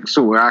saying? Like,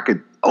 so where I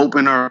could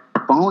open her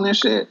phone and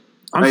shit.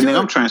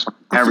 I'm transferring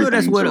everything.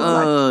 I'm sure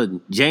that's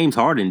what James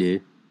Harden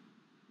did.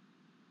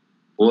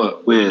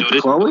 What? With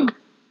Chloe?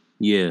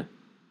 Yeah.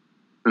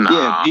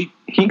 Nah. Yeah,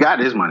 he got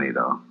his money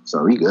though,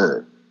 so he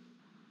good.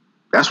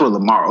 That's what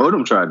Lamar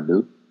Odom tried to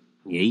do.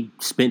 Yeah, he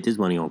spent his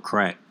money on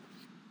crack.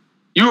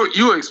 You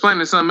were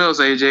explaining something else,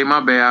 AJ.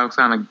 My bad. I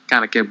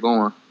kind of kept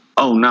going.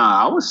 Oh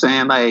nah, I was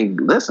saying like,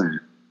 listen,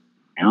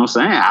 you know what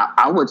I'm saying?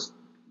 I would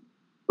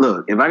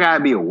look if I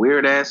gotta be a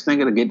weird ass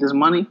nigga to get this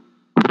money.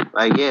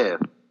 Like, yeah,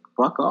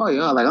 fuck all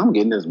y'all. Like, I'm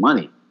getting this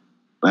money.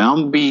 Like, I'm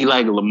gonna be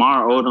like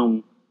Lamar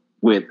Odom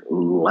with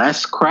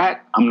less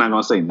crack. I'm not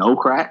gonna say no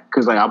crack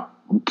because like I'm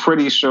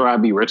pretty sure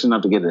I'd be rich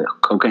enough to get a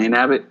cocaine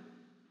habit.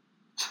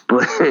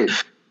 But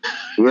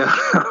yeah,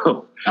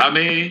 I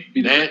mean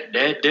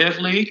that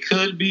definitely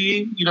could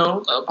be, you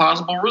know, a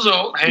possible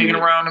result. Hanging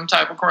around them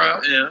type of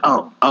crowd. Yeah.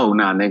 Oh,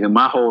 nah, nigga.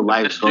 My whole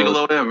life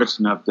goes rich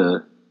enough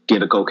to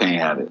get a cocaine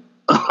habit.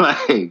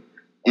 Like,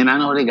 and I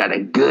know they got a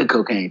good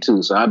cocaine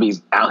too. So I be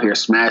out here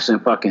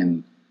smashing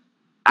fucking.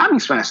 I be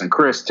smashing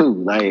Chris too.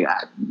 Like,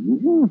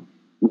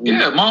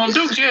 yeah, Mom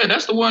Dukes. Yeah,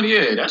 that's the one.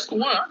 Yeah, that's the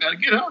one. I gotta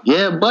get up.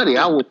 Yeah, buddy.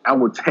 I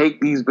would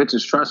take these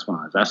bitches' trust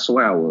funds. I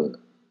swear I would.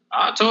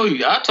 I told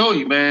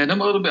you, man.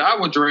 Them other I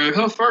would drag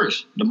her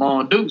first. The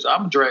Mom Dukes.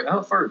 I'm drag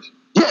her first.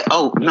 Yeah.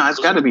 Oh no, it's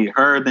got to be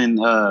her then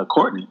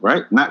Courtney,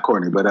 right? Not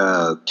Courtney,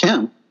 but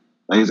Kim.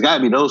 Like, it's got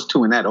to be those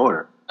two in that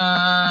order.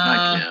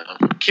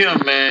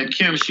 Kim, man.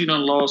 Kim, she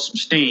done lost some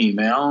steam,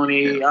 man. I don't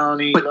even.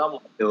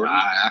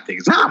 I think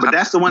it's but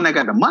that's the one that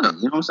got the money.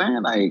 You know what I'm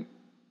saying? Like,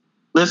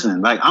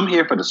 listen, like, I'm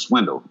here for the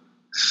swindle.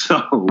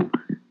 So,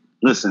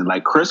 listen,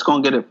 like, Chris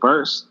gonna get it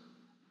first.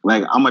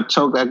 Like, I'm gonna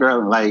choke that girl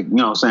and, like, you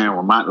know what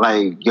I'm saying?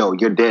 Like, yo,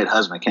 your dead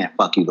husband can't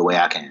fuck you the way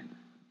I can.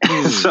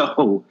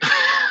 So,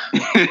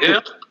 yeah.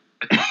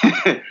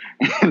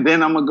 And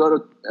then I'm gonna go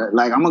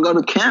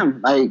to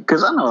Kim, like,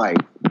 cause I know,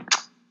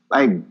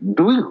 like,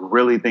 do we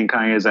really think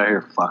Kanye's out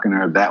here fucking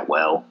her that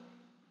well?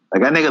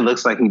 Like, that nigga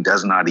looks like he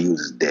doesn't know how to use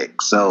his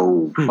dick.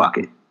 So, fuck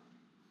it.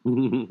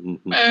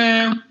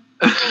 Man.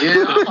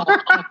 Yeah,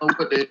 I don't know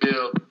what the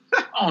hell.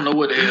 I don't know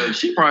what the hell.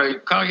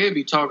 Kanye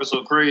be talking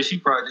so crazy, she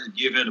probably just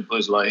give in the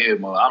pussy like, here,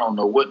 man, I don't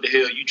know what the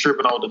hell you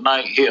tripping on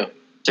tonight. Here,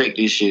 take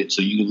this shit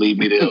so you can leave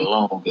me there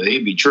alone. Because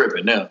he be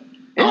tripping now.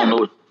 I don't know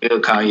what the hell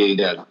Kanye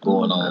got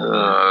going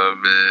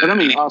on. Man. But I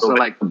mean, also,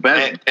 like, the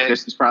best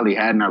she's probably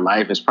had in her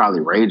life is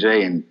probably Ray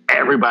J. And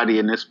everybody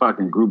in this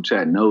fucking group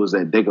chat knows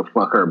that they could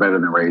fuck her better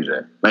than Ray J.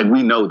 Like,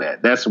 we know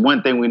that. That's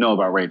one thing we know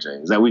about Ray J.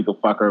 Is that we could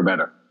fuck her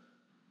better.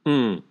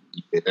 Yeah,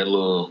 that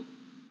little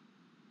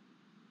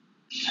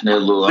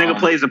nigga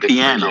plays a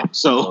piano,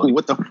 so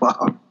what the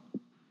fuck?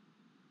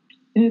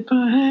 If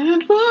I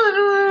had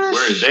one,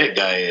 where is that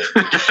guy at?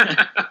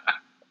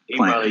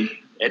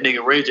 That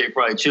nigga Ray J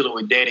probably chilling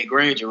with Danny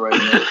Granger right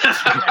now.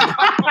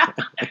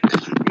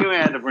 You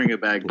had to bring it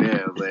back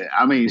there, but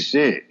I mean,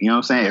 shit. You know what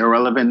I'm saying?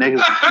 Irrelevant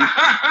niggas.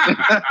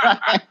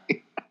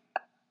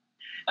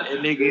 That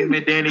nigga is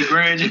with Danny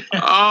Granger.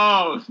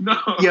 Oh no!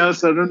 Yo,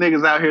 so them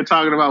niggas out here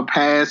talking about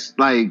past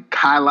like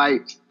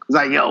highlights. It's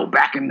like, yo,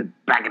 back in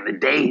the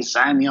day,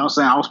 son. You know what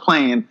I'm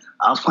saying?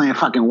 I was playing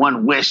fucking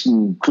One Wish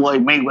in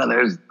Floyd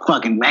Mayweather's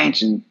fucking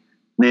mansion.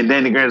 And then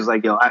Danny Granger's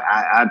like, yo,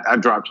 I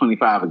dropped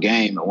 25 a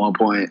game at one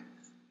point,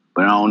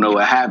 but I don't know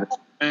what happened.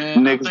 Man,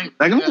 niggas,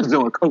 like, I'm just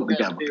doing coke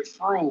together.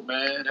 Fro,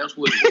 man. That's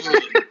what it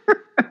was.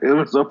 It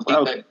was so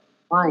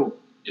Fro.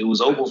 It was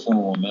over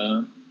for him,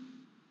 man.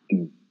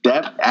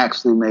 That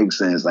actually makes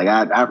sense. Like,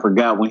 I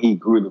forgot when he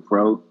grew the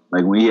fro.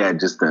 Like, when he had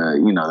just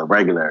the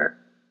regular.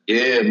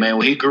 Yeah, man.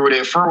 When he grew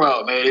that fro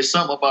out, man, there's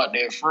something about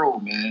that fro,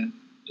 man.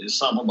 There's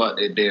something about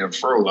that damn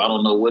fro. I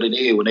don't know what it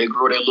is. When they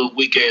grow that little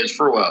weak ass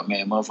fro out,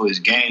 man,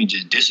 motherfuckers' game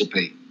just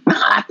dissipate.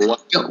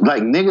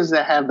 Like, niggas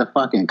that have the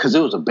fucking, because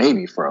it was a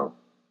baby fro.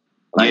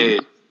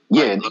 Like,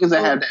 yeah, niggas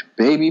that have that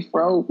baby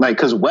fro. Like,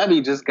 because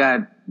Webby just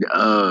got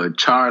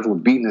charged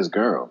with beating his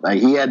girl.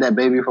 Like, he had that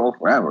baby fro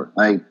forever.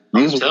 Like,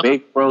 niggas with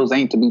baby fros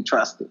ain't to be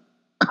trusted.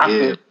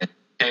 Yeah,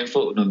 can't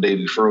fuck with them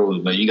baby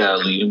fros, man. You gotta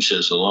leave them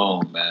shits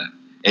alone, man.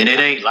 And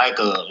it ain't like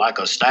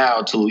a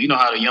style tool. You know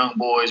how the young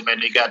boys, man,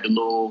 they got the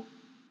little,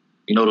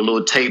 the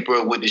little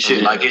taper with the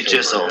shit. Like, it's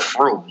just a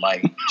fro.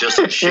 Like, just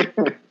a shit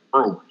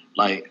fro.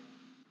 Like,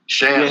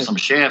 some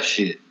shaft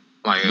shit.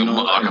 Like,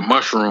 like a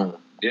mushroom.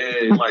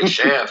 Yeah, like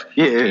shaft.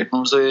 Yeah. You know what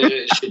I'm saying?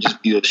 It should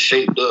just be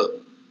shaped up.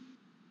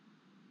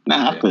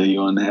 Nah, I feel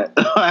you on that.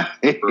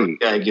 You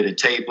gotta get a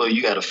taper.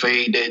 You gotta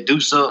fade that. Do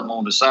something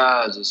on the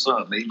sides or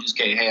something. You just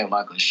can't have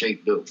like a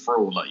shaped up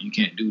fro. Like, you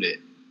can't do that.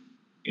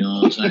 You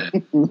know what I'm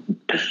saying?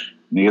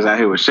 Niggas out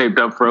here with shaped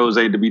up froze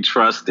ain't to be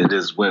trusted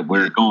is what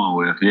we're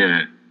going with.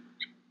 Yeah.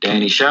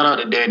 Danny, shout out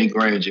to Danny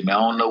Granger, man. I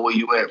don't know where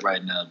you at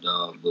right now,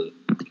 dog, but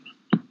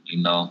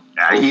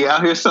he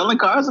out here selling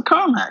cars at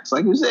CarMax,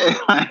 like you said.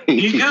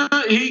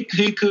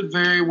 He could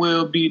very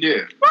well be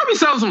there. probably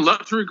selling some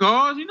luxury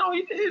cars. You know,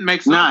 he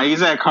makes. Nah,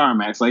 he's at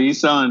CarMax. Like he's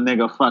selling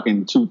nigga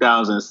fucking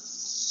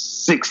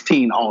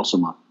 2016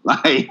 Altima.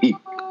 Like, you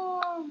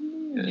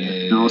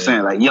know what I'm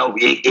saying? Like, yo,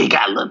 it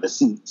got leather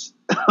seats.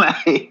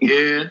 Like,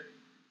 yeah,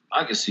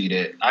 I can see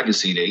that.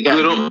 You got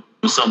to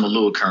do something a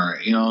little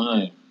current. You know what I'm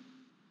saying?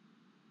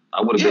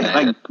 I would have been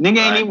like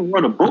nigga ain't even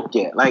wrote a book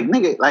yet. Like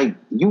nigga, like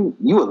you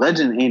a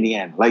legend in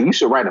Indiana. Like you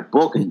should write a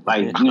book and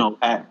like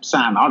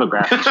sign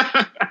autographs.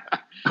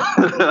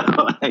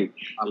 Like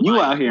you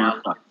out here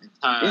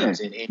times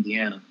in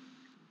Indiana.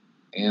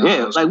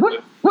 Like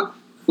what?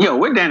 Yo,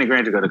 where Danny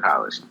Granger go to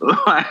college?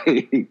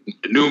 Like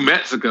New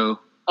Mexico.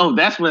 Oh,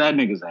 that's where that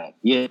nigga's at.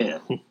 Yeah,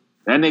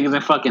 that nigga's in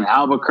fucking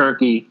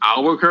Albuquerque.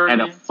 At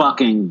a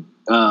fucking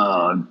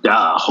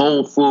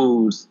Whole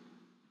Foods.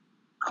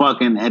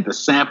 Fucking at the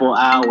sample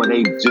aisle where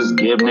they just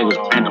give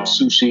niggas random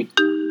sushi.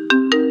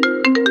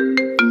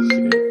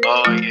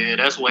 Oh yeah,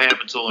 that's what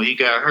happened to him. He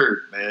got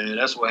hurt, man.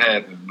 That's what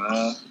happened,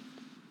 man.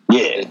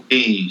 Yeah.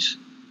 Knees.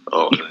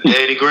 Oh,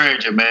 Danny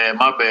Granger, man.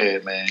 My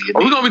bad, man.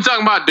 Are we gonna be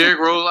talking about Derrick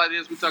Rose like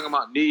this? We talking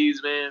about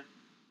knees, man.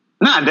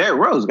 Nah,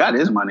 Derrick Rose got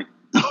his money.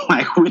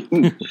 Like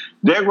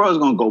Derrick Rose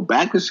gonna go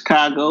back to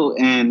Chicago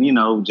and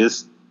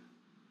just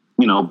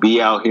be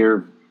out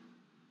here.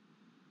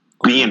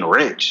 Being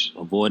rich.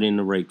 Avoiding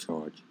the rape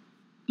charge.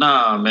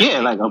 Nah, man.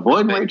 Yeah, like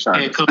avoiding rape charge.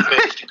 He can't come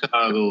back to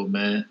Chicago,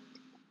 man.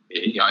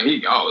 He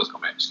always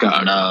come back to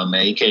Chicago. Nah,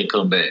 man. He can't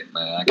come back,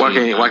 man. Why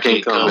can't he come back?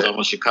 Because I'm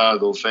a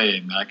Chicago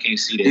fan, man. I can't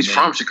see that. He's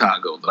from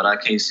Chicago, but I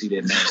can't see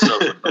that man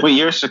suffering. Wait,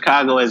 you're a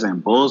Chicago as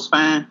in Bulls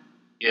fan?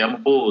 Yeah, I'm a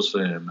Bulls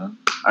fan, man.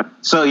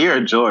 So you're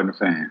a Jordan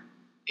fan?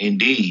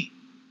 Indeed.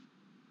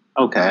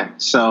 Okay.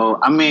 So,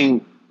 I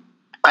mean,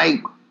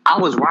 like, I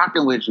was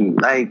rocking with you.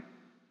 Like,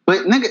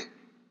 but nigga...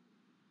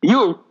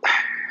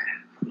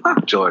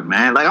 fuck Jordan,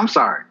 man. Like, I'm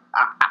sorry.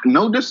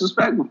 No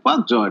disrespect, but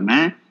fuck Jordan,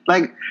 man.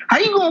 Like, how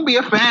you gonna be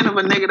a fan of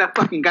a nigga that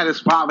fucking got his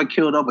father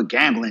killed over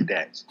gambling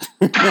debts?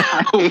 Hey,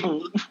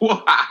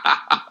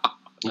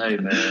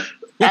 man.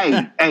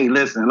 Hey,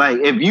 listen. Like,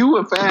 if you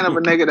a fan of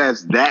a nigga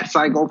that's that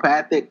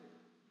psychopathic,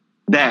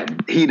 that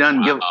he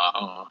doesn't give...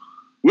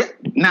 Yeah,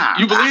 nah.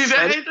 You believe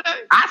that, AJ?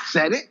 I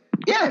said it.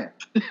 Yeah.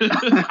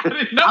 I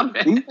didn't know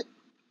that.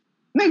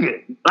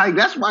 Nigga, like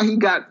that's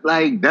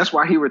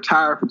why he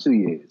retired for 2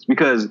 years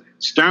because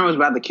Stern was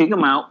about to kick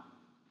him out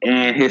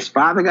and his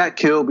father got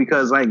killed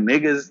because like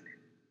niggas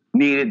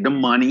needed the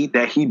money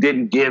that he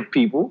didn't give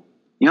people.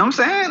 You know what I'm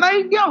saying?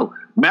 Like, yo,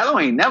 Melo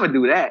ain't never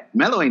do that.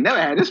 Melo ain't never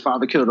had his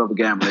father killed over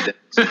gambling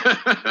debts.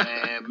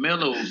 Man,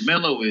 Melo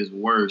is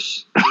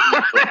worse.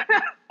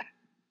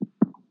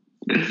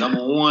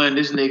 Number one,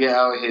 this nigga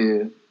out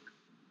here,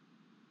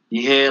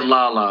 he had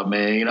Lala,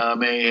 man. You know what I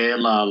mean? He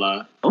had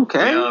Lala.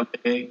 Okay. You know what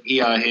I mean?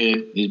 He out here.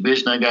 His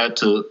bitch done got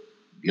took.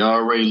 You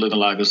already looking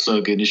like a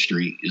sucker in the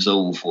street. It's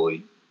over for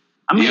you.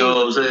 I mean, you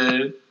know what I'm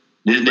saying?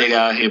 This nigga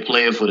out here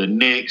playing for the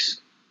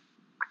Knicks.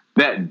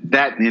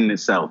 That in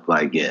itself,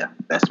 like, yeah,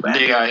 that's bad.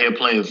 Nigga out here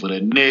playing for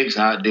the Knicks,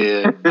 out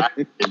there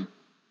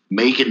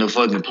making the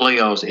fucking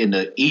playoffs in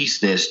the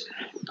East.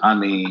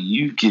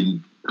 You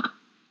can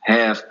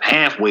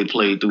halfway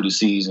play through the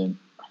season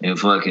and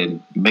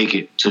fucking make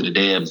it to the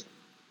damn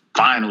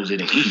finals in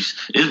the East.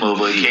 This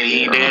motherfucker can't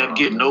even damn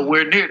get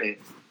nowhere near that.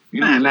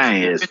 Man, that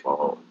ain't his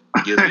fault.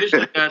 Your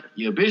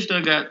bitch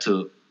done got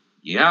took.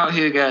 You out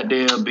here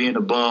goddamn being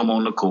a bum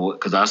on the court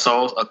because I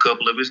saw a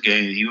couple of his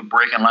games. He was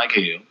breaking like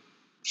hell. Your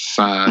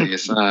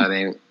side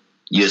ain't.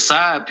 Your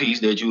side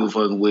piece that you were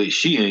fucking with,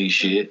 she ain't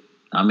shit.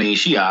 I mean,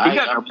 she alright. He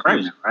got her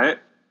pregnant, right?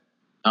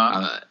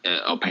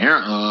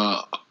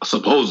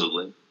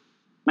 Supposedly.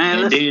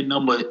 Man, and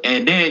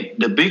then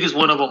the biggest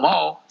one of them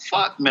all,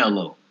 fuck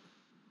Melo.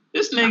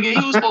 This nigga, he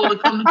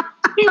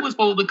was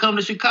supposed to come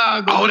to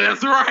Chicago. Oh,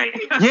 that's right.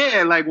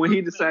 Yeah, like when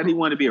he decided he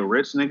wanted to be a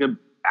rich nigga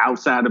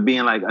outside of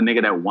being like a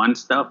nigga that won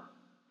stuff.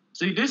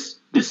 See, this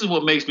is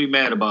what makes me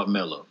mad about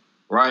Melo,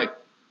 right?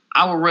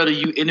 I would rather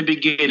you in the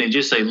beginning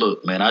just say,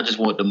 look, man, I just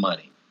want the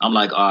money. I'm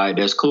like, all right,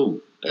 that's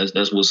cool.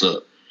 That's what's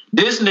up.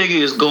 This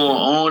nigga is going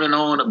on and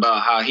on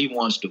about how he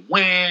wants to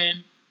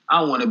win.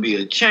 I want to be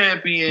a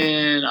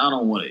champion. I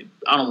don't want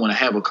to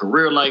have a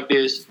career like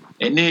this.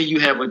 And then you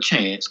have a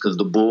chance because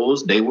the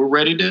Bulls, they're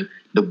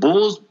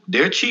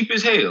cheap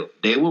as hell.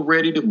 They were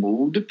ready to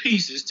move the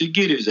pieces to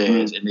get his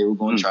ass, and they were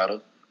going to try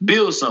to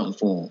build something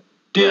for him.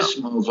 This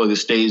motherfucker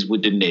stays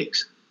with the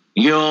Knicks.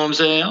 You know what I'm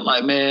saying? I'm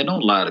like, man,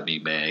 don't lie to me,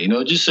 man. You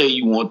know, just say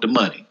you want the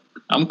money.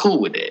 I'm cool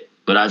with that.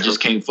 But I just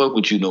can't fuck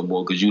with you no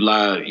more because you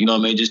lied. You know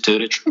what I mean? Just tell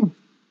the truth.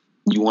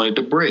 You wanted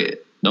the bread.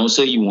 Don't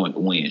say you want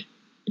to win.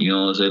 You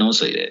know what I'm saying? Don't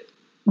say that.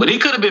 But he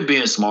could have been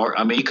being smart.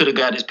 I mean, he could have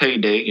got his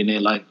payday and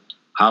then, like,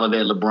 hollered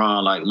at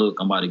LeBron, like, look,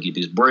 I'm about to get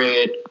this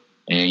bread.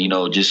 And, you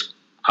know, just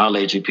holler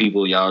at your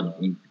people. Y'all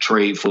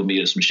trade for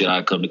me or some shit.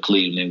 I come to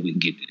Cleveland. We can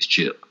get this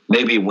chip.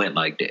 Maybe it went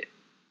like that.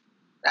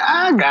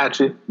 I got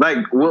you.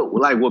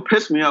 What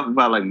pissed me off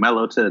about like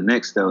Melo to the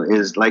Knicks though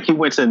is like he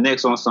went to the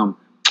Knicks on some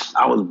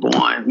I was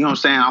born, you know what I'm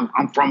saying?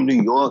 I'm from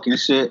New York and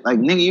shit. Like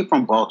nigga, you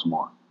from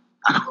Baltimore.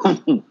 I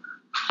don't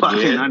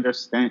fucking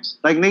understand.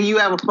 Like, nigga, you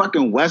have a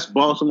fucking West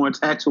Baltimore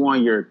tattoo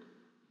on your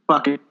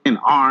fucking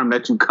arm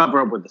that you cover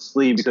up with the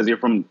sleeve because you're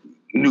from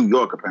New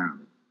York,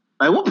 apparently.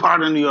 Like, what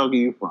part of New York are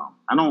you from?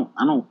 I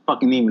don't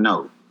fucking even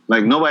know.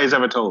 Like, nobody's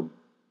ever told me.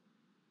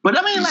 But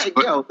I mean, like,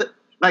 yo,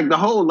 like the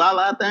whole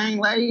Lala thing,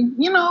 like,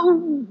 you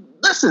know,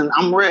 listen,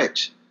 I'm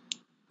rich.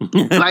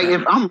 Like,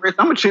 if I'm rich,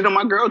 I'm gonna cheat on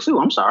my girl too.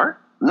 I'm sorry.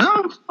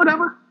 No,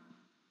 whatever.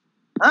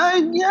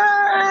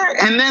 Yeah.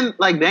 And then,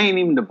 like, they ain't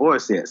even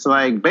divorced yet. So,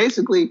 like,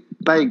 basically,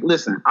 like,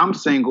 listen, I'm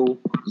single.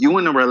 You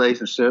in a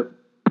relationship.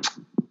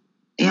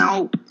 You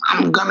know,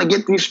 I'm gonna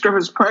get these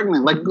strippers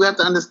pregnant. Like, you have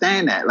to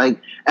understand that. Like,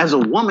 as a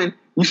woman,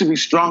 you should be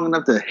strong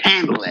enough to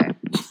handle that.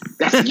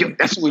 That's you.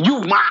 That's what you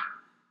want.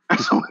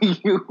 That's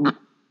what you.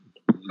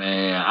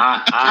 Man,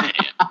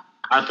 I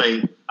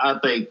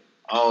think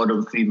all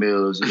them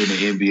females in the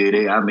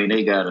NBA,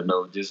 they gotta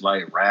know, just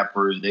like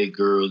rappers, they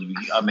girls.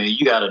 I mean,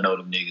 you gotta know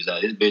them niggas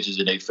out. There's bitches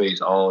in their face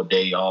all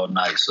day, all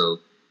night. So,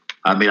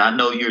 I mean, I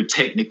know you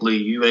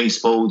ain't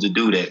supposed to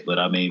do that, but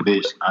I mean,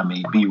 bitch,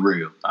 be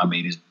real. I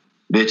mean, it's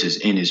bitches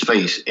in his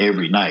face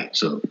every night.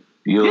 So,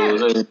 you know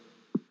what I'm saying?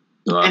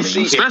 So, I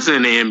mean, especially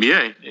in the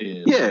NBA.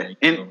 Yeah.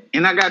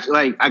 And I got you,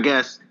 like, I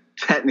guess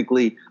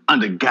technically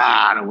under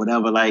God or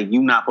whatever, like,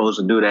 you're not supposed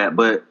to do that,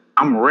 but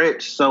I'm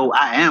rich, so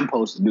I am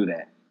supposed to do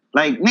that.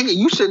 Like, nigga,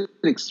 you should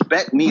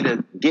expect me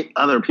to get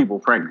other people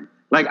pregnant.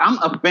 Like, I'm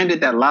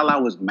offended that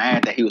Lala was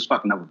mad that he was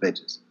fucking other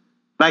bitches.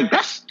 Like,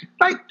 that's,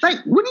 like,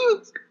 what do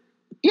you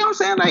know what I'm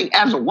saying? Like,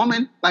 as a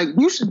woman, like,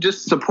 you should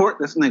just support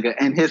this nigga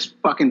and his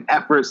fucking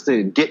efforts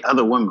to get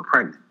other women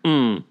pregnant.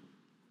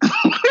 I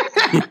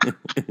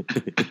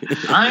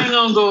ain't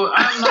gonna go.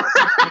 I'm not.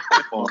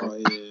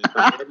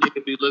 That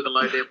nigga be looking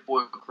like that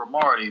boy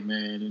Cromartie,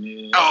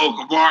 man.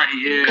 Cromartie,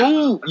 yeah.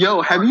 Ooh,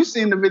 yo, have you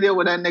seen the video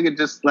where that nigga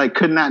just, like,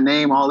 could not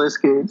name all his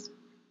kids?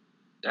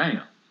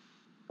 Damn.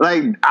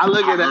 Like, I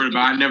heard about it, but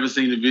I never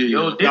seen the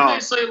video. Yo, didn't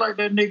they say, like,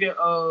 that nigga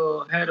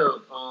had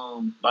a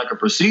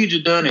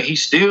procedure done and he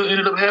still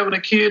ended up having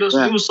a kid or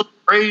something? It was some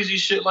crazy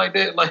shit like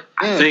that. Like,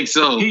 I think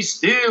so. He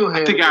still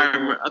had.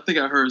 I think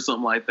I heard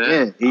something like that.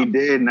 Yeah, he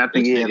did, and I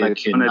think he had like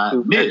 1 or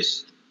 2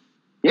 miss.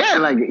 Yeah,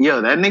 like,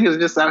 yo, that nigga's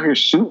just out here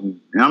shooting,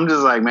 and I'm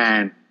just like,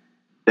 man,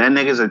 that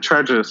nigga's a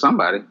treasure to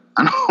somebody.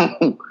 I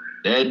know.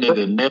 That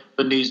nigga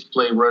never needs to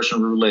play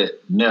Russian roulette.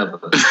 Never.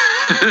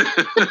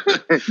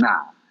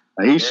 Nah,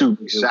 like, he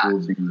shooting shots.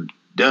 Will be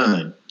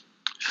done.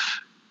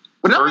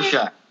 But First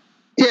shot.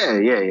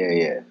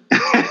 Yeah.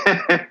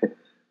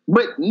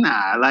 But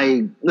nah,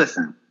 like,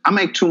 listen, I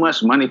make too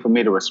much money for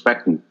me to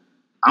respect you.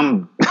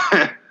 I'm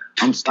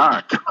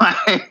sorry.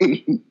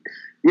 Like,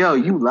 yo,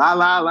 you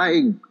Lala,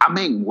 like, I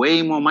make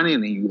way more money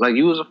than you. Like,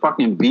 you was a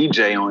fucking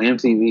BJ on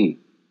MTV.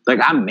 Like,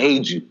 I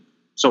made you.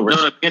 So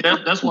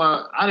that's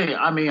why I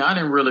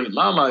didn't really.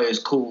 Lala is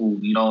cool,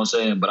 you know what I'm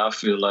saying? But I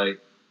feel like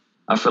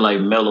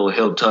Melo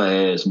helped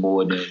her ass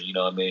more than, you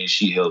know what I mean,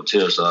 she helped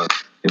him. So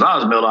if I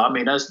was Melo, I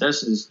mean, that's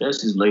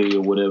his lady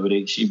or whatever.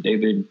 They've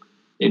been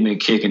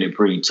kicking it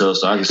pretty tough.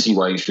 So I can see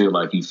why he feel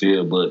like he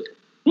feel. But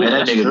man,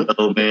 that nigga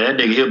Melo, man,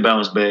 that nigga he'll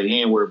bounce back.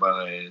 He ain't worried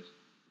about her ass.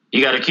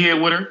 He got a kid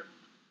with her.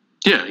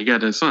 Yeah, he got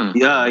that son.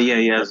 Yeah,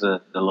 he has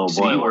the little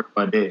boy. He worried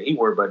about that. He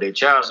worried about that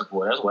child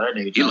support. That's why that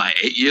nigga. He like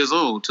 8 years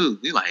old too.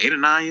 He like 8 or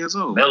 9 years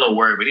old. Melo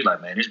worried, but he like,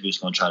 man, this bitch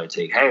gonna try to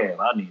take half.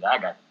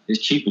 It's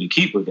cheaper to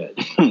keep her. Guy.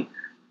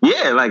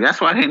 Yeah, like,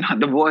 that's why they not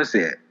divorced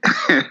yet.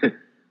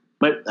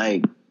 But,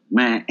 like,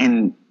 man,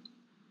 and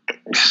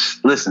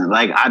listen,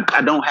 like,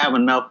 I don't have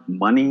enough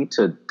money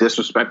to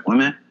disrespect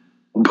women,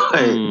 but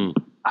I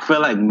feel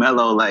like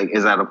Melo, like,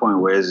 is at a point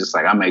where it's just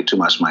like, I make too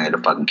much money to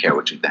fucking care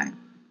what you think.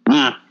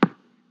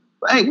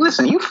 Like,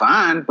 listen, you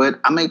fine,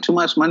 but I make too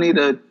much money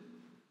to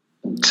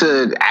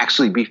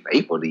actually be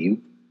faithful to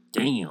you.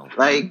 Damn.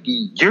 Like,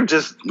 you're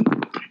just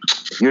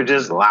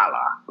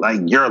Lala. Like,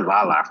 you're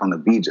Lala from the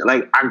beach.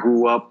 Like, I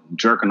grew up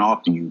jerking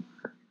off to you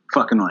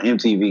fucking on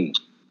MTV,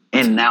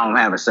 and now I'm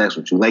having sex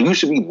with you. Like, you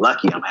should be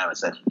lucky I'm having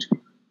sex with you.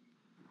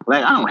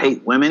 Like, I don't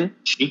hate women.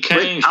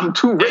 I'm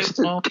too rich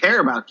to care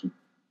about you.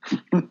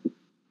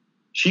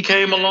 She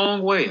came a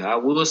long way. I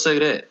will say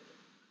that.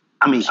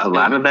 I mean, a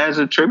lot of that is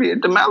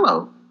attributed to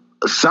Melo.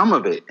 Some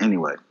of it,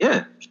 anyway.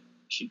 Yeah.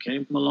 She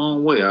came a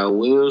long way. I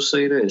will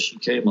say that. She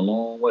came a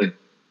long way.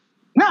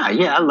 Nah,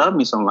 yeah, I love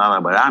me some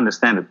Lala, but I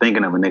understand the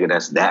thinking of a nigga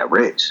that's that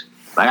rich.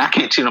 Like, I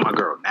can't cheat on my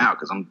girl now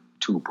because I'm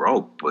too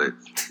broke, but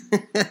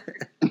yeah,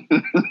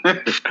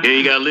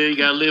 you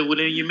gotta live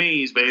within your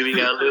means, baby. You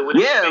gotta live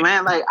within your means.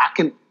 Man, like,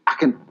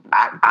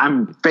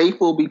 I'm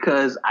faithful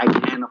because I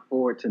can't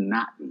afford to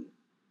not be.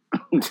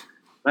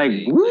 Like,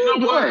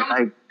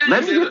 like,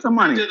 let me get some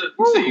money.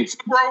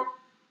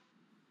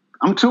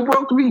 I'm too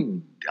broke to be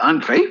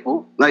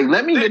unfaithful. Like,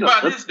 let me think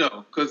about this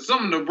though, because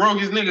some of the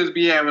brokest niggas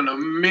be having the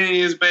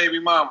millions baby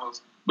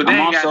mamas, but they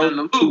ain't got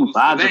nothing to lose.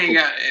 They ain't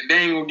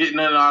gonna get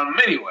nothing out of them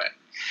anyway.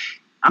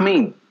 I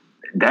mean,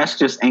 that's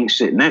just ain't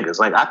shit niggas.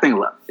 Like, I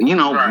think, you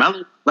know, right.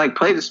 Melo, like,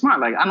 played it smart.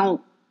 Like, I don't,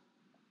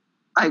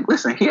 like,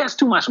 listen, he has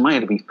too much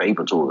money to be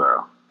faithful to a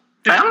girl.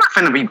 Like, I'm not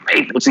finna be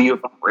faithful to you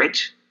if I'm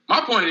rich.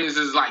 My point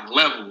is like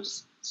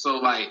levels. So,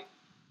 like,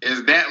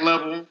 is that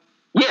level?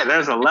 Yeah,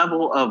 there's a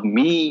level of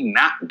me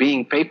not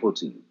being faithful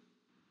to you.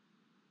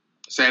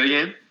 Say it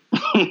again.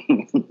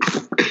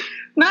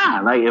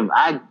 Nah, like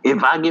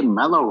if I get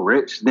mellow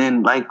rich,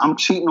 then like I'm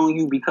cheating on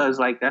you because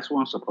like that's what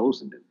I'm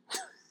supposed to do.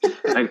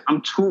 Like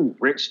I'm too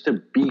rich to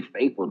be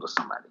faithful to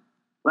somebody.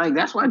 Like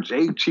that's why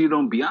Jay cheated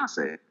on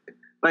Beyonce.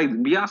 Like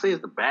Beyonce is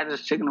the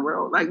baddest chick in the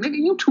world. Like nigga,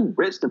 you too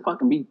rich to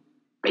fucking be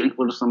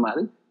faithful to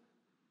somebody.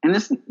 And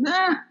it's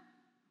nah.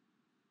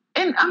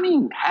 And I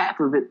mean half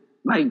of it,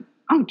 like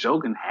I'm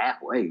joking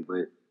halfway,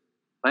 but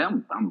like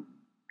I'm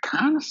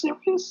kind of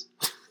serious.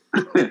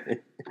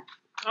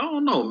 I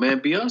don't know, man.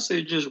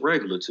 Beyonce just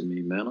regular to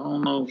me, man. I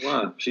don't know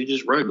why. She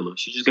just regular.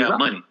 She just got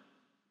money.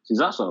 She's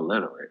also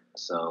illiterate,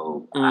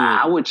 so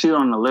I would cheat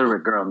on an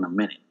illiterate girl in a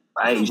minute.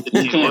 Like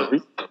you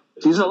can't.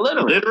 She's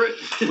illiterate.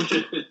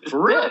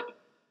 For real?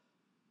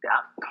 Yeah,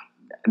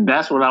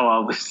 that's what I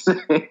always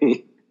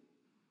say.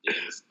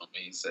 Yes, I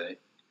mean say.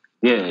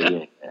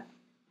 Yeah.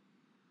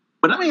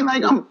 But I mean,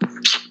 like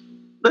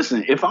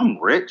listen. If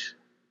I'm rich,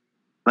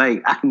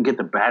 like I can get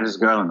the baddest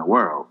girl in the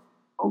world,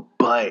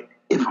 but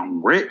if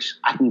I'm rich,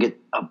 I can get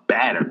a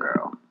badder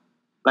girl.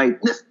 Like,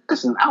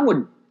 listen, I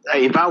would,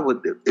 if I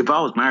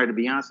was married to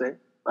Beyonce,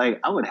 like,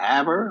 I would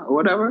have her or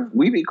whatever.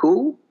 We'd be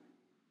cool.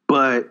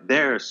 But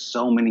there are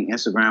so many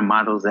Instagram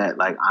models that,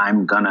 like,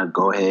 I'm gonna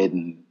go ahead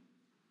and,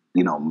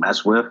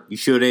 mess with. You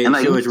sure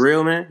it's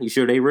real, man? You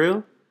sure they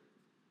real?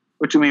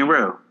 What you mean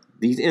real?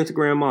 These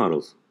Instagram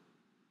models.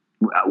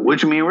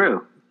 What you mean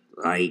real?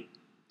 Like,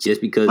 just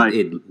because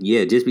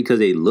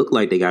they look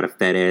like they got a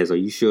fat ass, are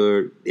you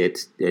sure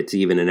that's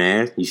even an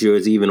ass? You sure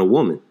it's even a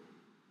woman?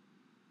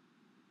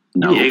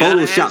 No, you can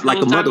Photoshop like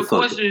a motherfucker.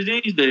 Questions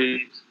these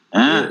days.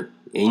 Yeah.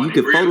 And you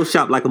can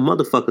Photoshop like a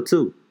motherfucker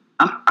too.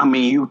 I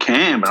mean, you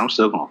can, but I'm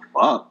still gonna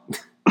fuck.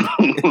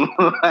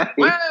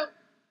 Well,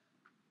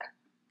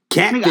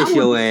 catfish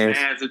your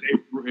ass.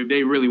 If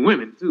they really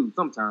women too,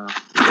 sometimes.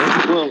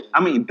 Well,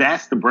 I mean,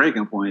 that's the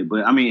breaking point.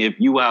 But I mean,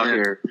 if you out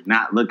here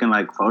not looking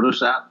like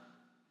Photoshop.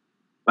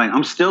 Like,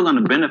 I'm still going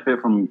to benefit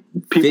from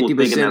people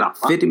thinking that I'm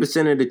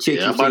 50% of the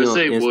chicks I'm about to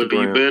say, boy,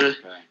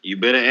 you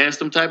better ask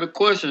them type of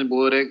questions,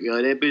 boy.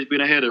 That bitch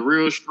better had a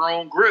real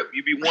strong grip.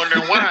 You be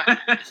wondering why.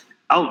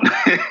 Oh,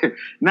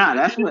 nah,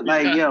 that's what,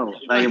 like,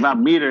 if I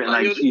meet her,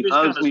 like, she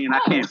hugs me and I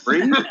can't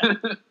breathe.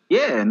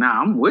 Yeah,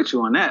 nah, I'm with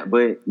you on that.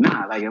 But,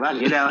 nah, like, if I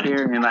get out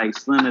here and, like,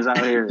 Slim is out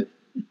here,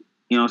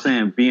 you know what I'm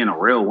saying, being a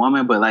real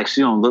woman, but, like,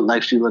 she don't look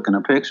like she looking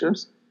at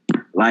pictures.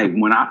 Like,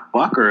 when I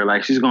fuck her,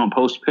 like, she's going to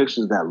post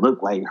pictures that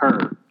look like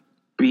her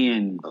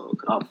being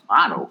a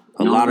model.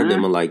 A lot of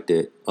them are like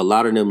that. A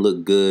lot of them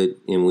look good,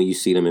 and when you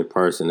see them in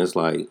person, it's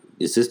like,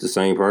 is this the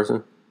same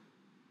person?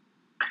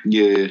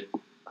 Yeah.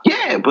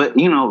 Yeah, but,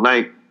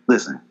 like,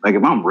 listen, like,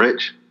 if I'm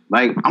rich,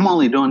 like, I'm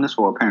only doing this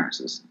for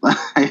appearances.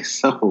 Like,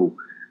 so,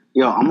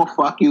 I'm going to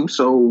fuck you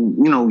so,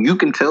 you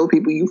can tell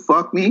people you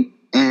fuck me,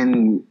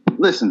 and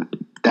listen,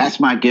 that's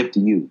my gift to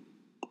you.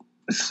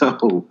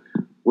 So,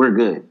 we're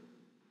good.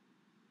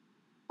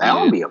 That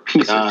would be a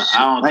piece of shit.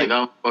 I don't think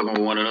I'm fucking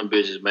with one of them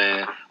bitches,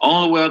 man.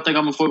 Only way I think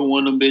I'm gonna fucking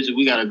one of them bitches,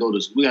 we gotta go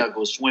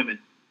swimming.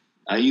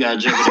 You gotta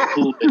jump in the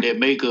pool and that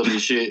makeup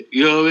and shit.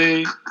 You know what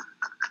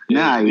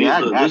I mean?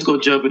 Let's go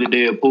jump in the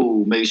damn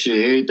pool, make sure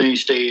everything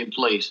stay in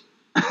place.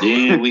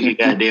 Then we can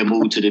goddamn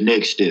move to the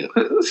next step.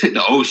 Let's hit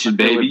the ocean,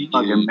 baby.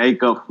 Fucking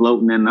makeup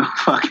floating in the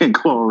fucking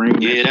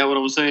chlorine. Yeah, that's what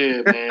I'm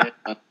saying, man.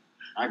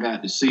 I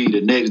got to see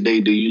the next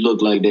day. Do you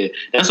look like that?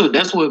 That's what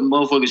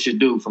motherfuckers should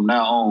do from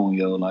now on,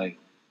 yo. Like,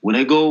 when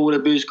they go with a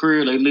bitch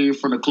crib, they leave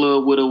from the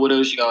club with her,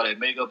 whatever, she got all that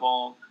makeup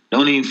on.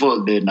 Don't even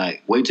fuck that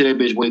night. Wait till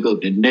that bitch wake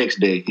up the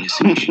next day and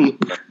see what she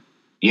look like.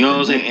 You know what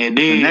I'm saying? And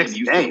then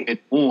you fuck in the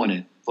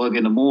morning. Fuck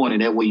in the morning.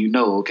 That way you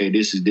know, okay,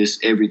 this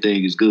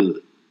everything is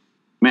good.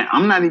 Man,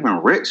 I'm not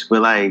even rich,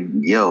 but like,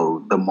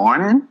 the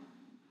morning?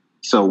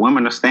 So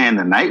women are staying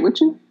the night with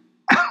you?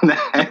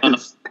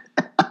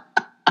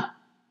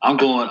 I'm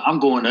going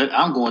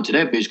to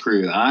that bitch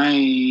crib.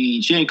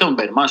 She ain't coming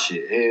back to my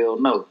shit. Hell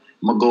no.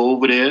 I'm gonna go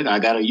over there. I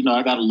gotta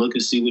look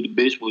and see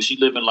what she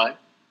living like.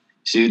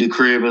 See what the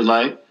crib is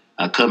like.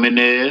 I come in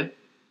there.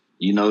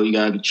 You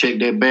gotta check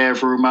that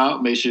bathroom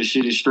out. Make sure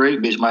shit is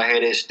straight. Bitch might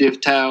have that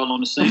stiff towel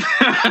on the sink.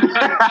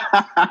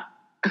 I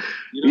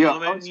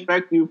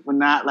respect you for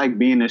not like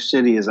being as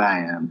shitty as I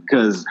am.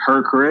 Because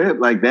her crib,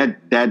 like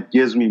that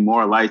gives me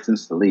more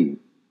license to leave.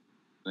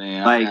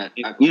 Man, like,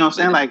 you know what I'm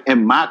saying? Like,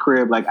 in my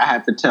crib, like, I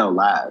have to tell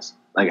lies.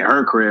 Like, at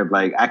her crib,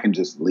 like, I can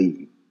just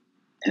leave.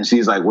 And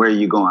she's like, where are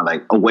you going?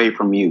 Like, away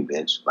from you,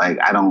 bitch. Like,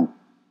 I don't.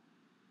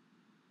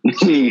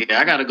 Yeah,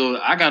 I gotta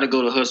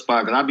go to her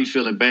spot because I be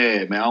feeling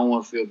bad, man. I don't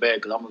want to feel bad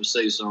because I'm going to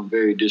say something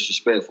very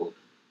disrespectful.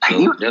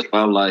 So that's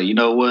why I'm like, you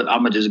know what?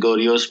 I'm going to just go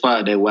to your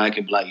spot. That way I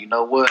can be like, you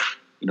know what?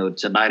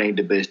 Tonight ain't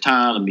the best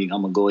time. I'm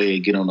going to go ahead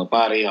and get on up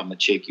out of here. I'm going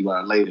to check you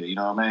out later. You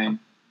know what I mean?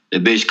 The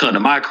bitch come to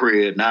my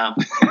crib now.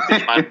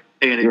 Bitch might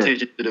paying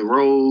attention to the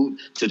road,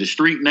 to the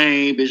street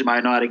name. Bitch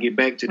might know how to get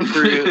back to the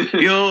crib.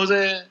 You know what I'm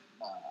saying?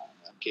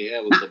 I can't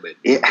have a little bit.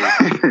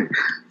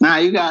 Nah,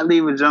 you gotta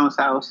leave a Jones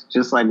house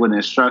just like with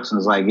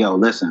instructions like, yo,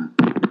 listen,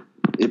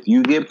 if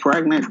you get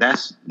pregnant,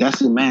 that's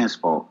a man's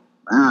fault.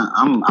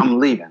 I'm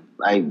leaving.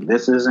 Like,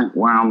 this isn't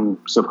where I'm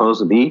supposed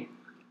to be.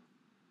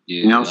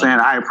 Yeah, you know what I'm saying?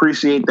 I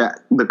appreciate that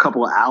the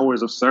couple of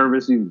hours of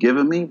service you've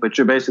given me, but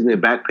you're basically a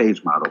back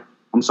page model.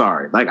 I'm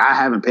sorry. Like, I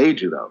haven't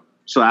paid you though,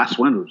 so I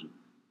swindled you.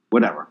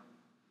 Whatever.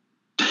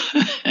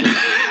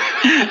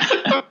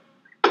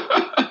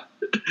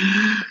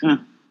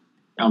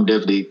 I'm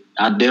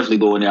definitely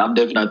going there. I'm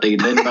definitely not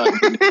thinking nothing about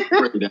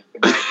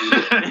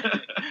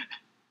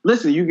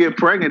Listen, you get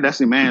pregnant, that's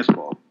your man's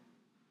fault.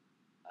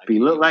 If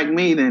you look like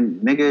me, then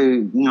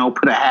nigga,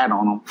 put a hat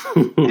on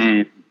him.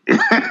 And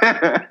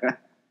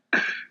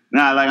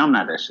nah, like, I'm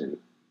not that shitty.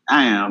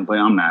 I am, but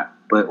I'm not.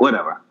 But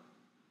whatever.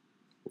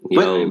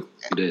 Yo,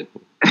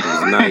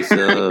 nice.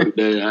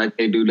 I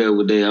can't do that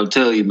with that. I'm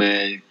telling you,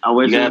 man.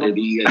 You got to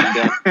be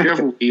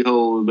careful with these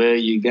hoes, man.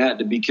 You got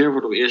to be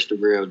careful with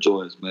Instagram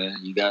joints, man.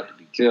 You got to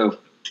be careful.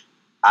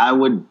 I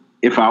would,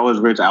 if I was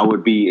rich, I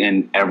would be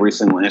in every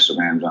single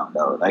Instagram joint,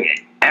 though.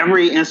 Like,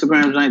 every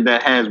Instagram joint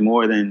that has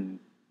more than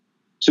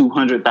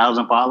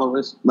 200,000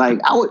 followers, like,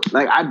 I would,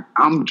 like,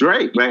 I'm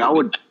Drake. Like, I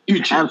would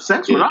have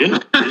sex with them.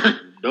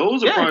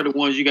 Those are probably the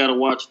ones you got to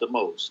watch the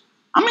most.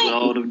 I mean,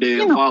 all the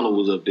damn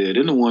followers up there.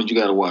 They're the ones you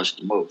got to watch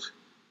the most.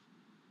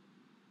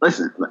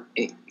 Listen,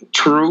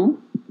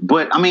 true,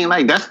 but I mean,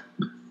 like,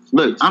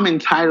 look, I'm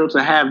entitled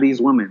to have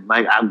these women.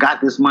 Like, I've got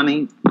this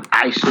money.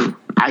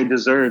 I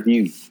deserve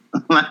you.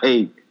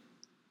 Like,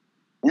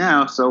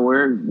 so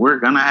we're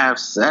gonna have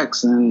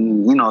sex,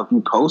 and if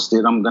you post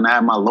it, I'm gonna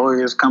have my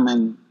lawyers come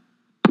and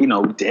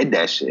dead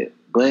that shit.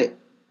 But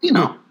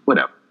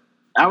whatever.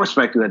 I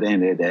respect you at the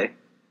end of the day,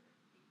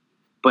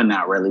 but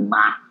not really.